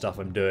t-shirts and stuff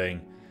I'm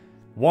doing.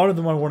 One of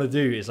them I want to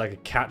do is like a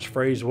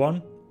catchphrase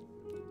one.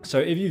 So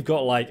if you've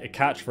got like a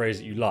catchphrase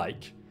that you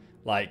like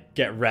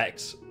get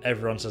wrecked,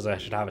 everyone says I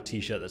should have a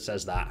t-shirt that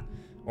says that,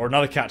 or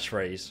another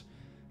catchphrase,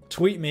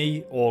 tweet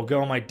me or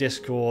go on my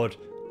Discord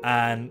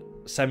and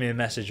send me a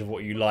message of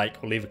what you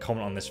like, or leave a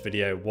comment on this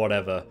video,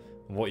 whatever,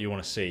 what you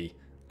want to see,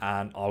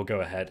 and I'll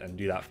go ahead and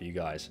do that for you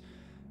guys.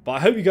 But I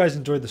hope you guys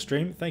enjoyed the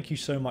stream. Thank you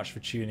so much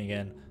for tuning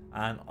in,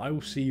 and I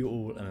will see you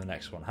all in the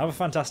next one. Have a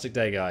fantastic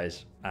day,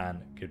 guys,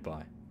 and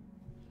goodbye.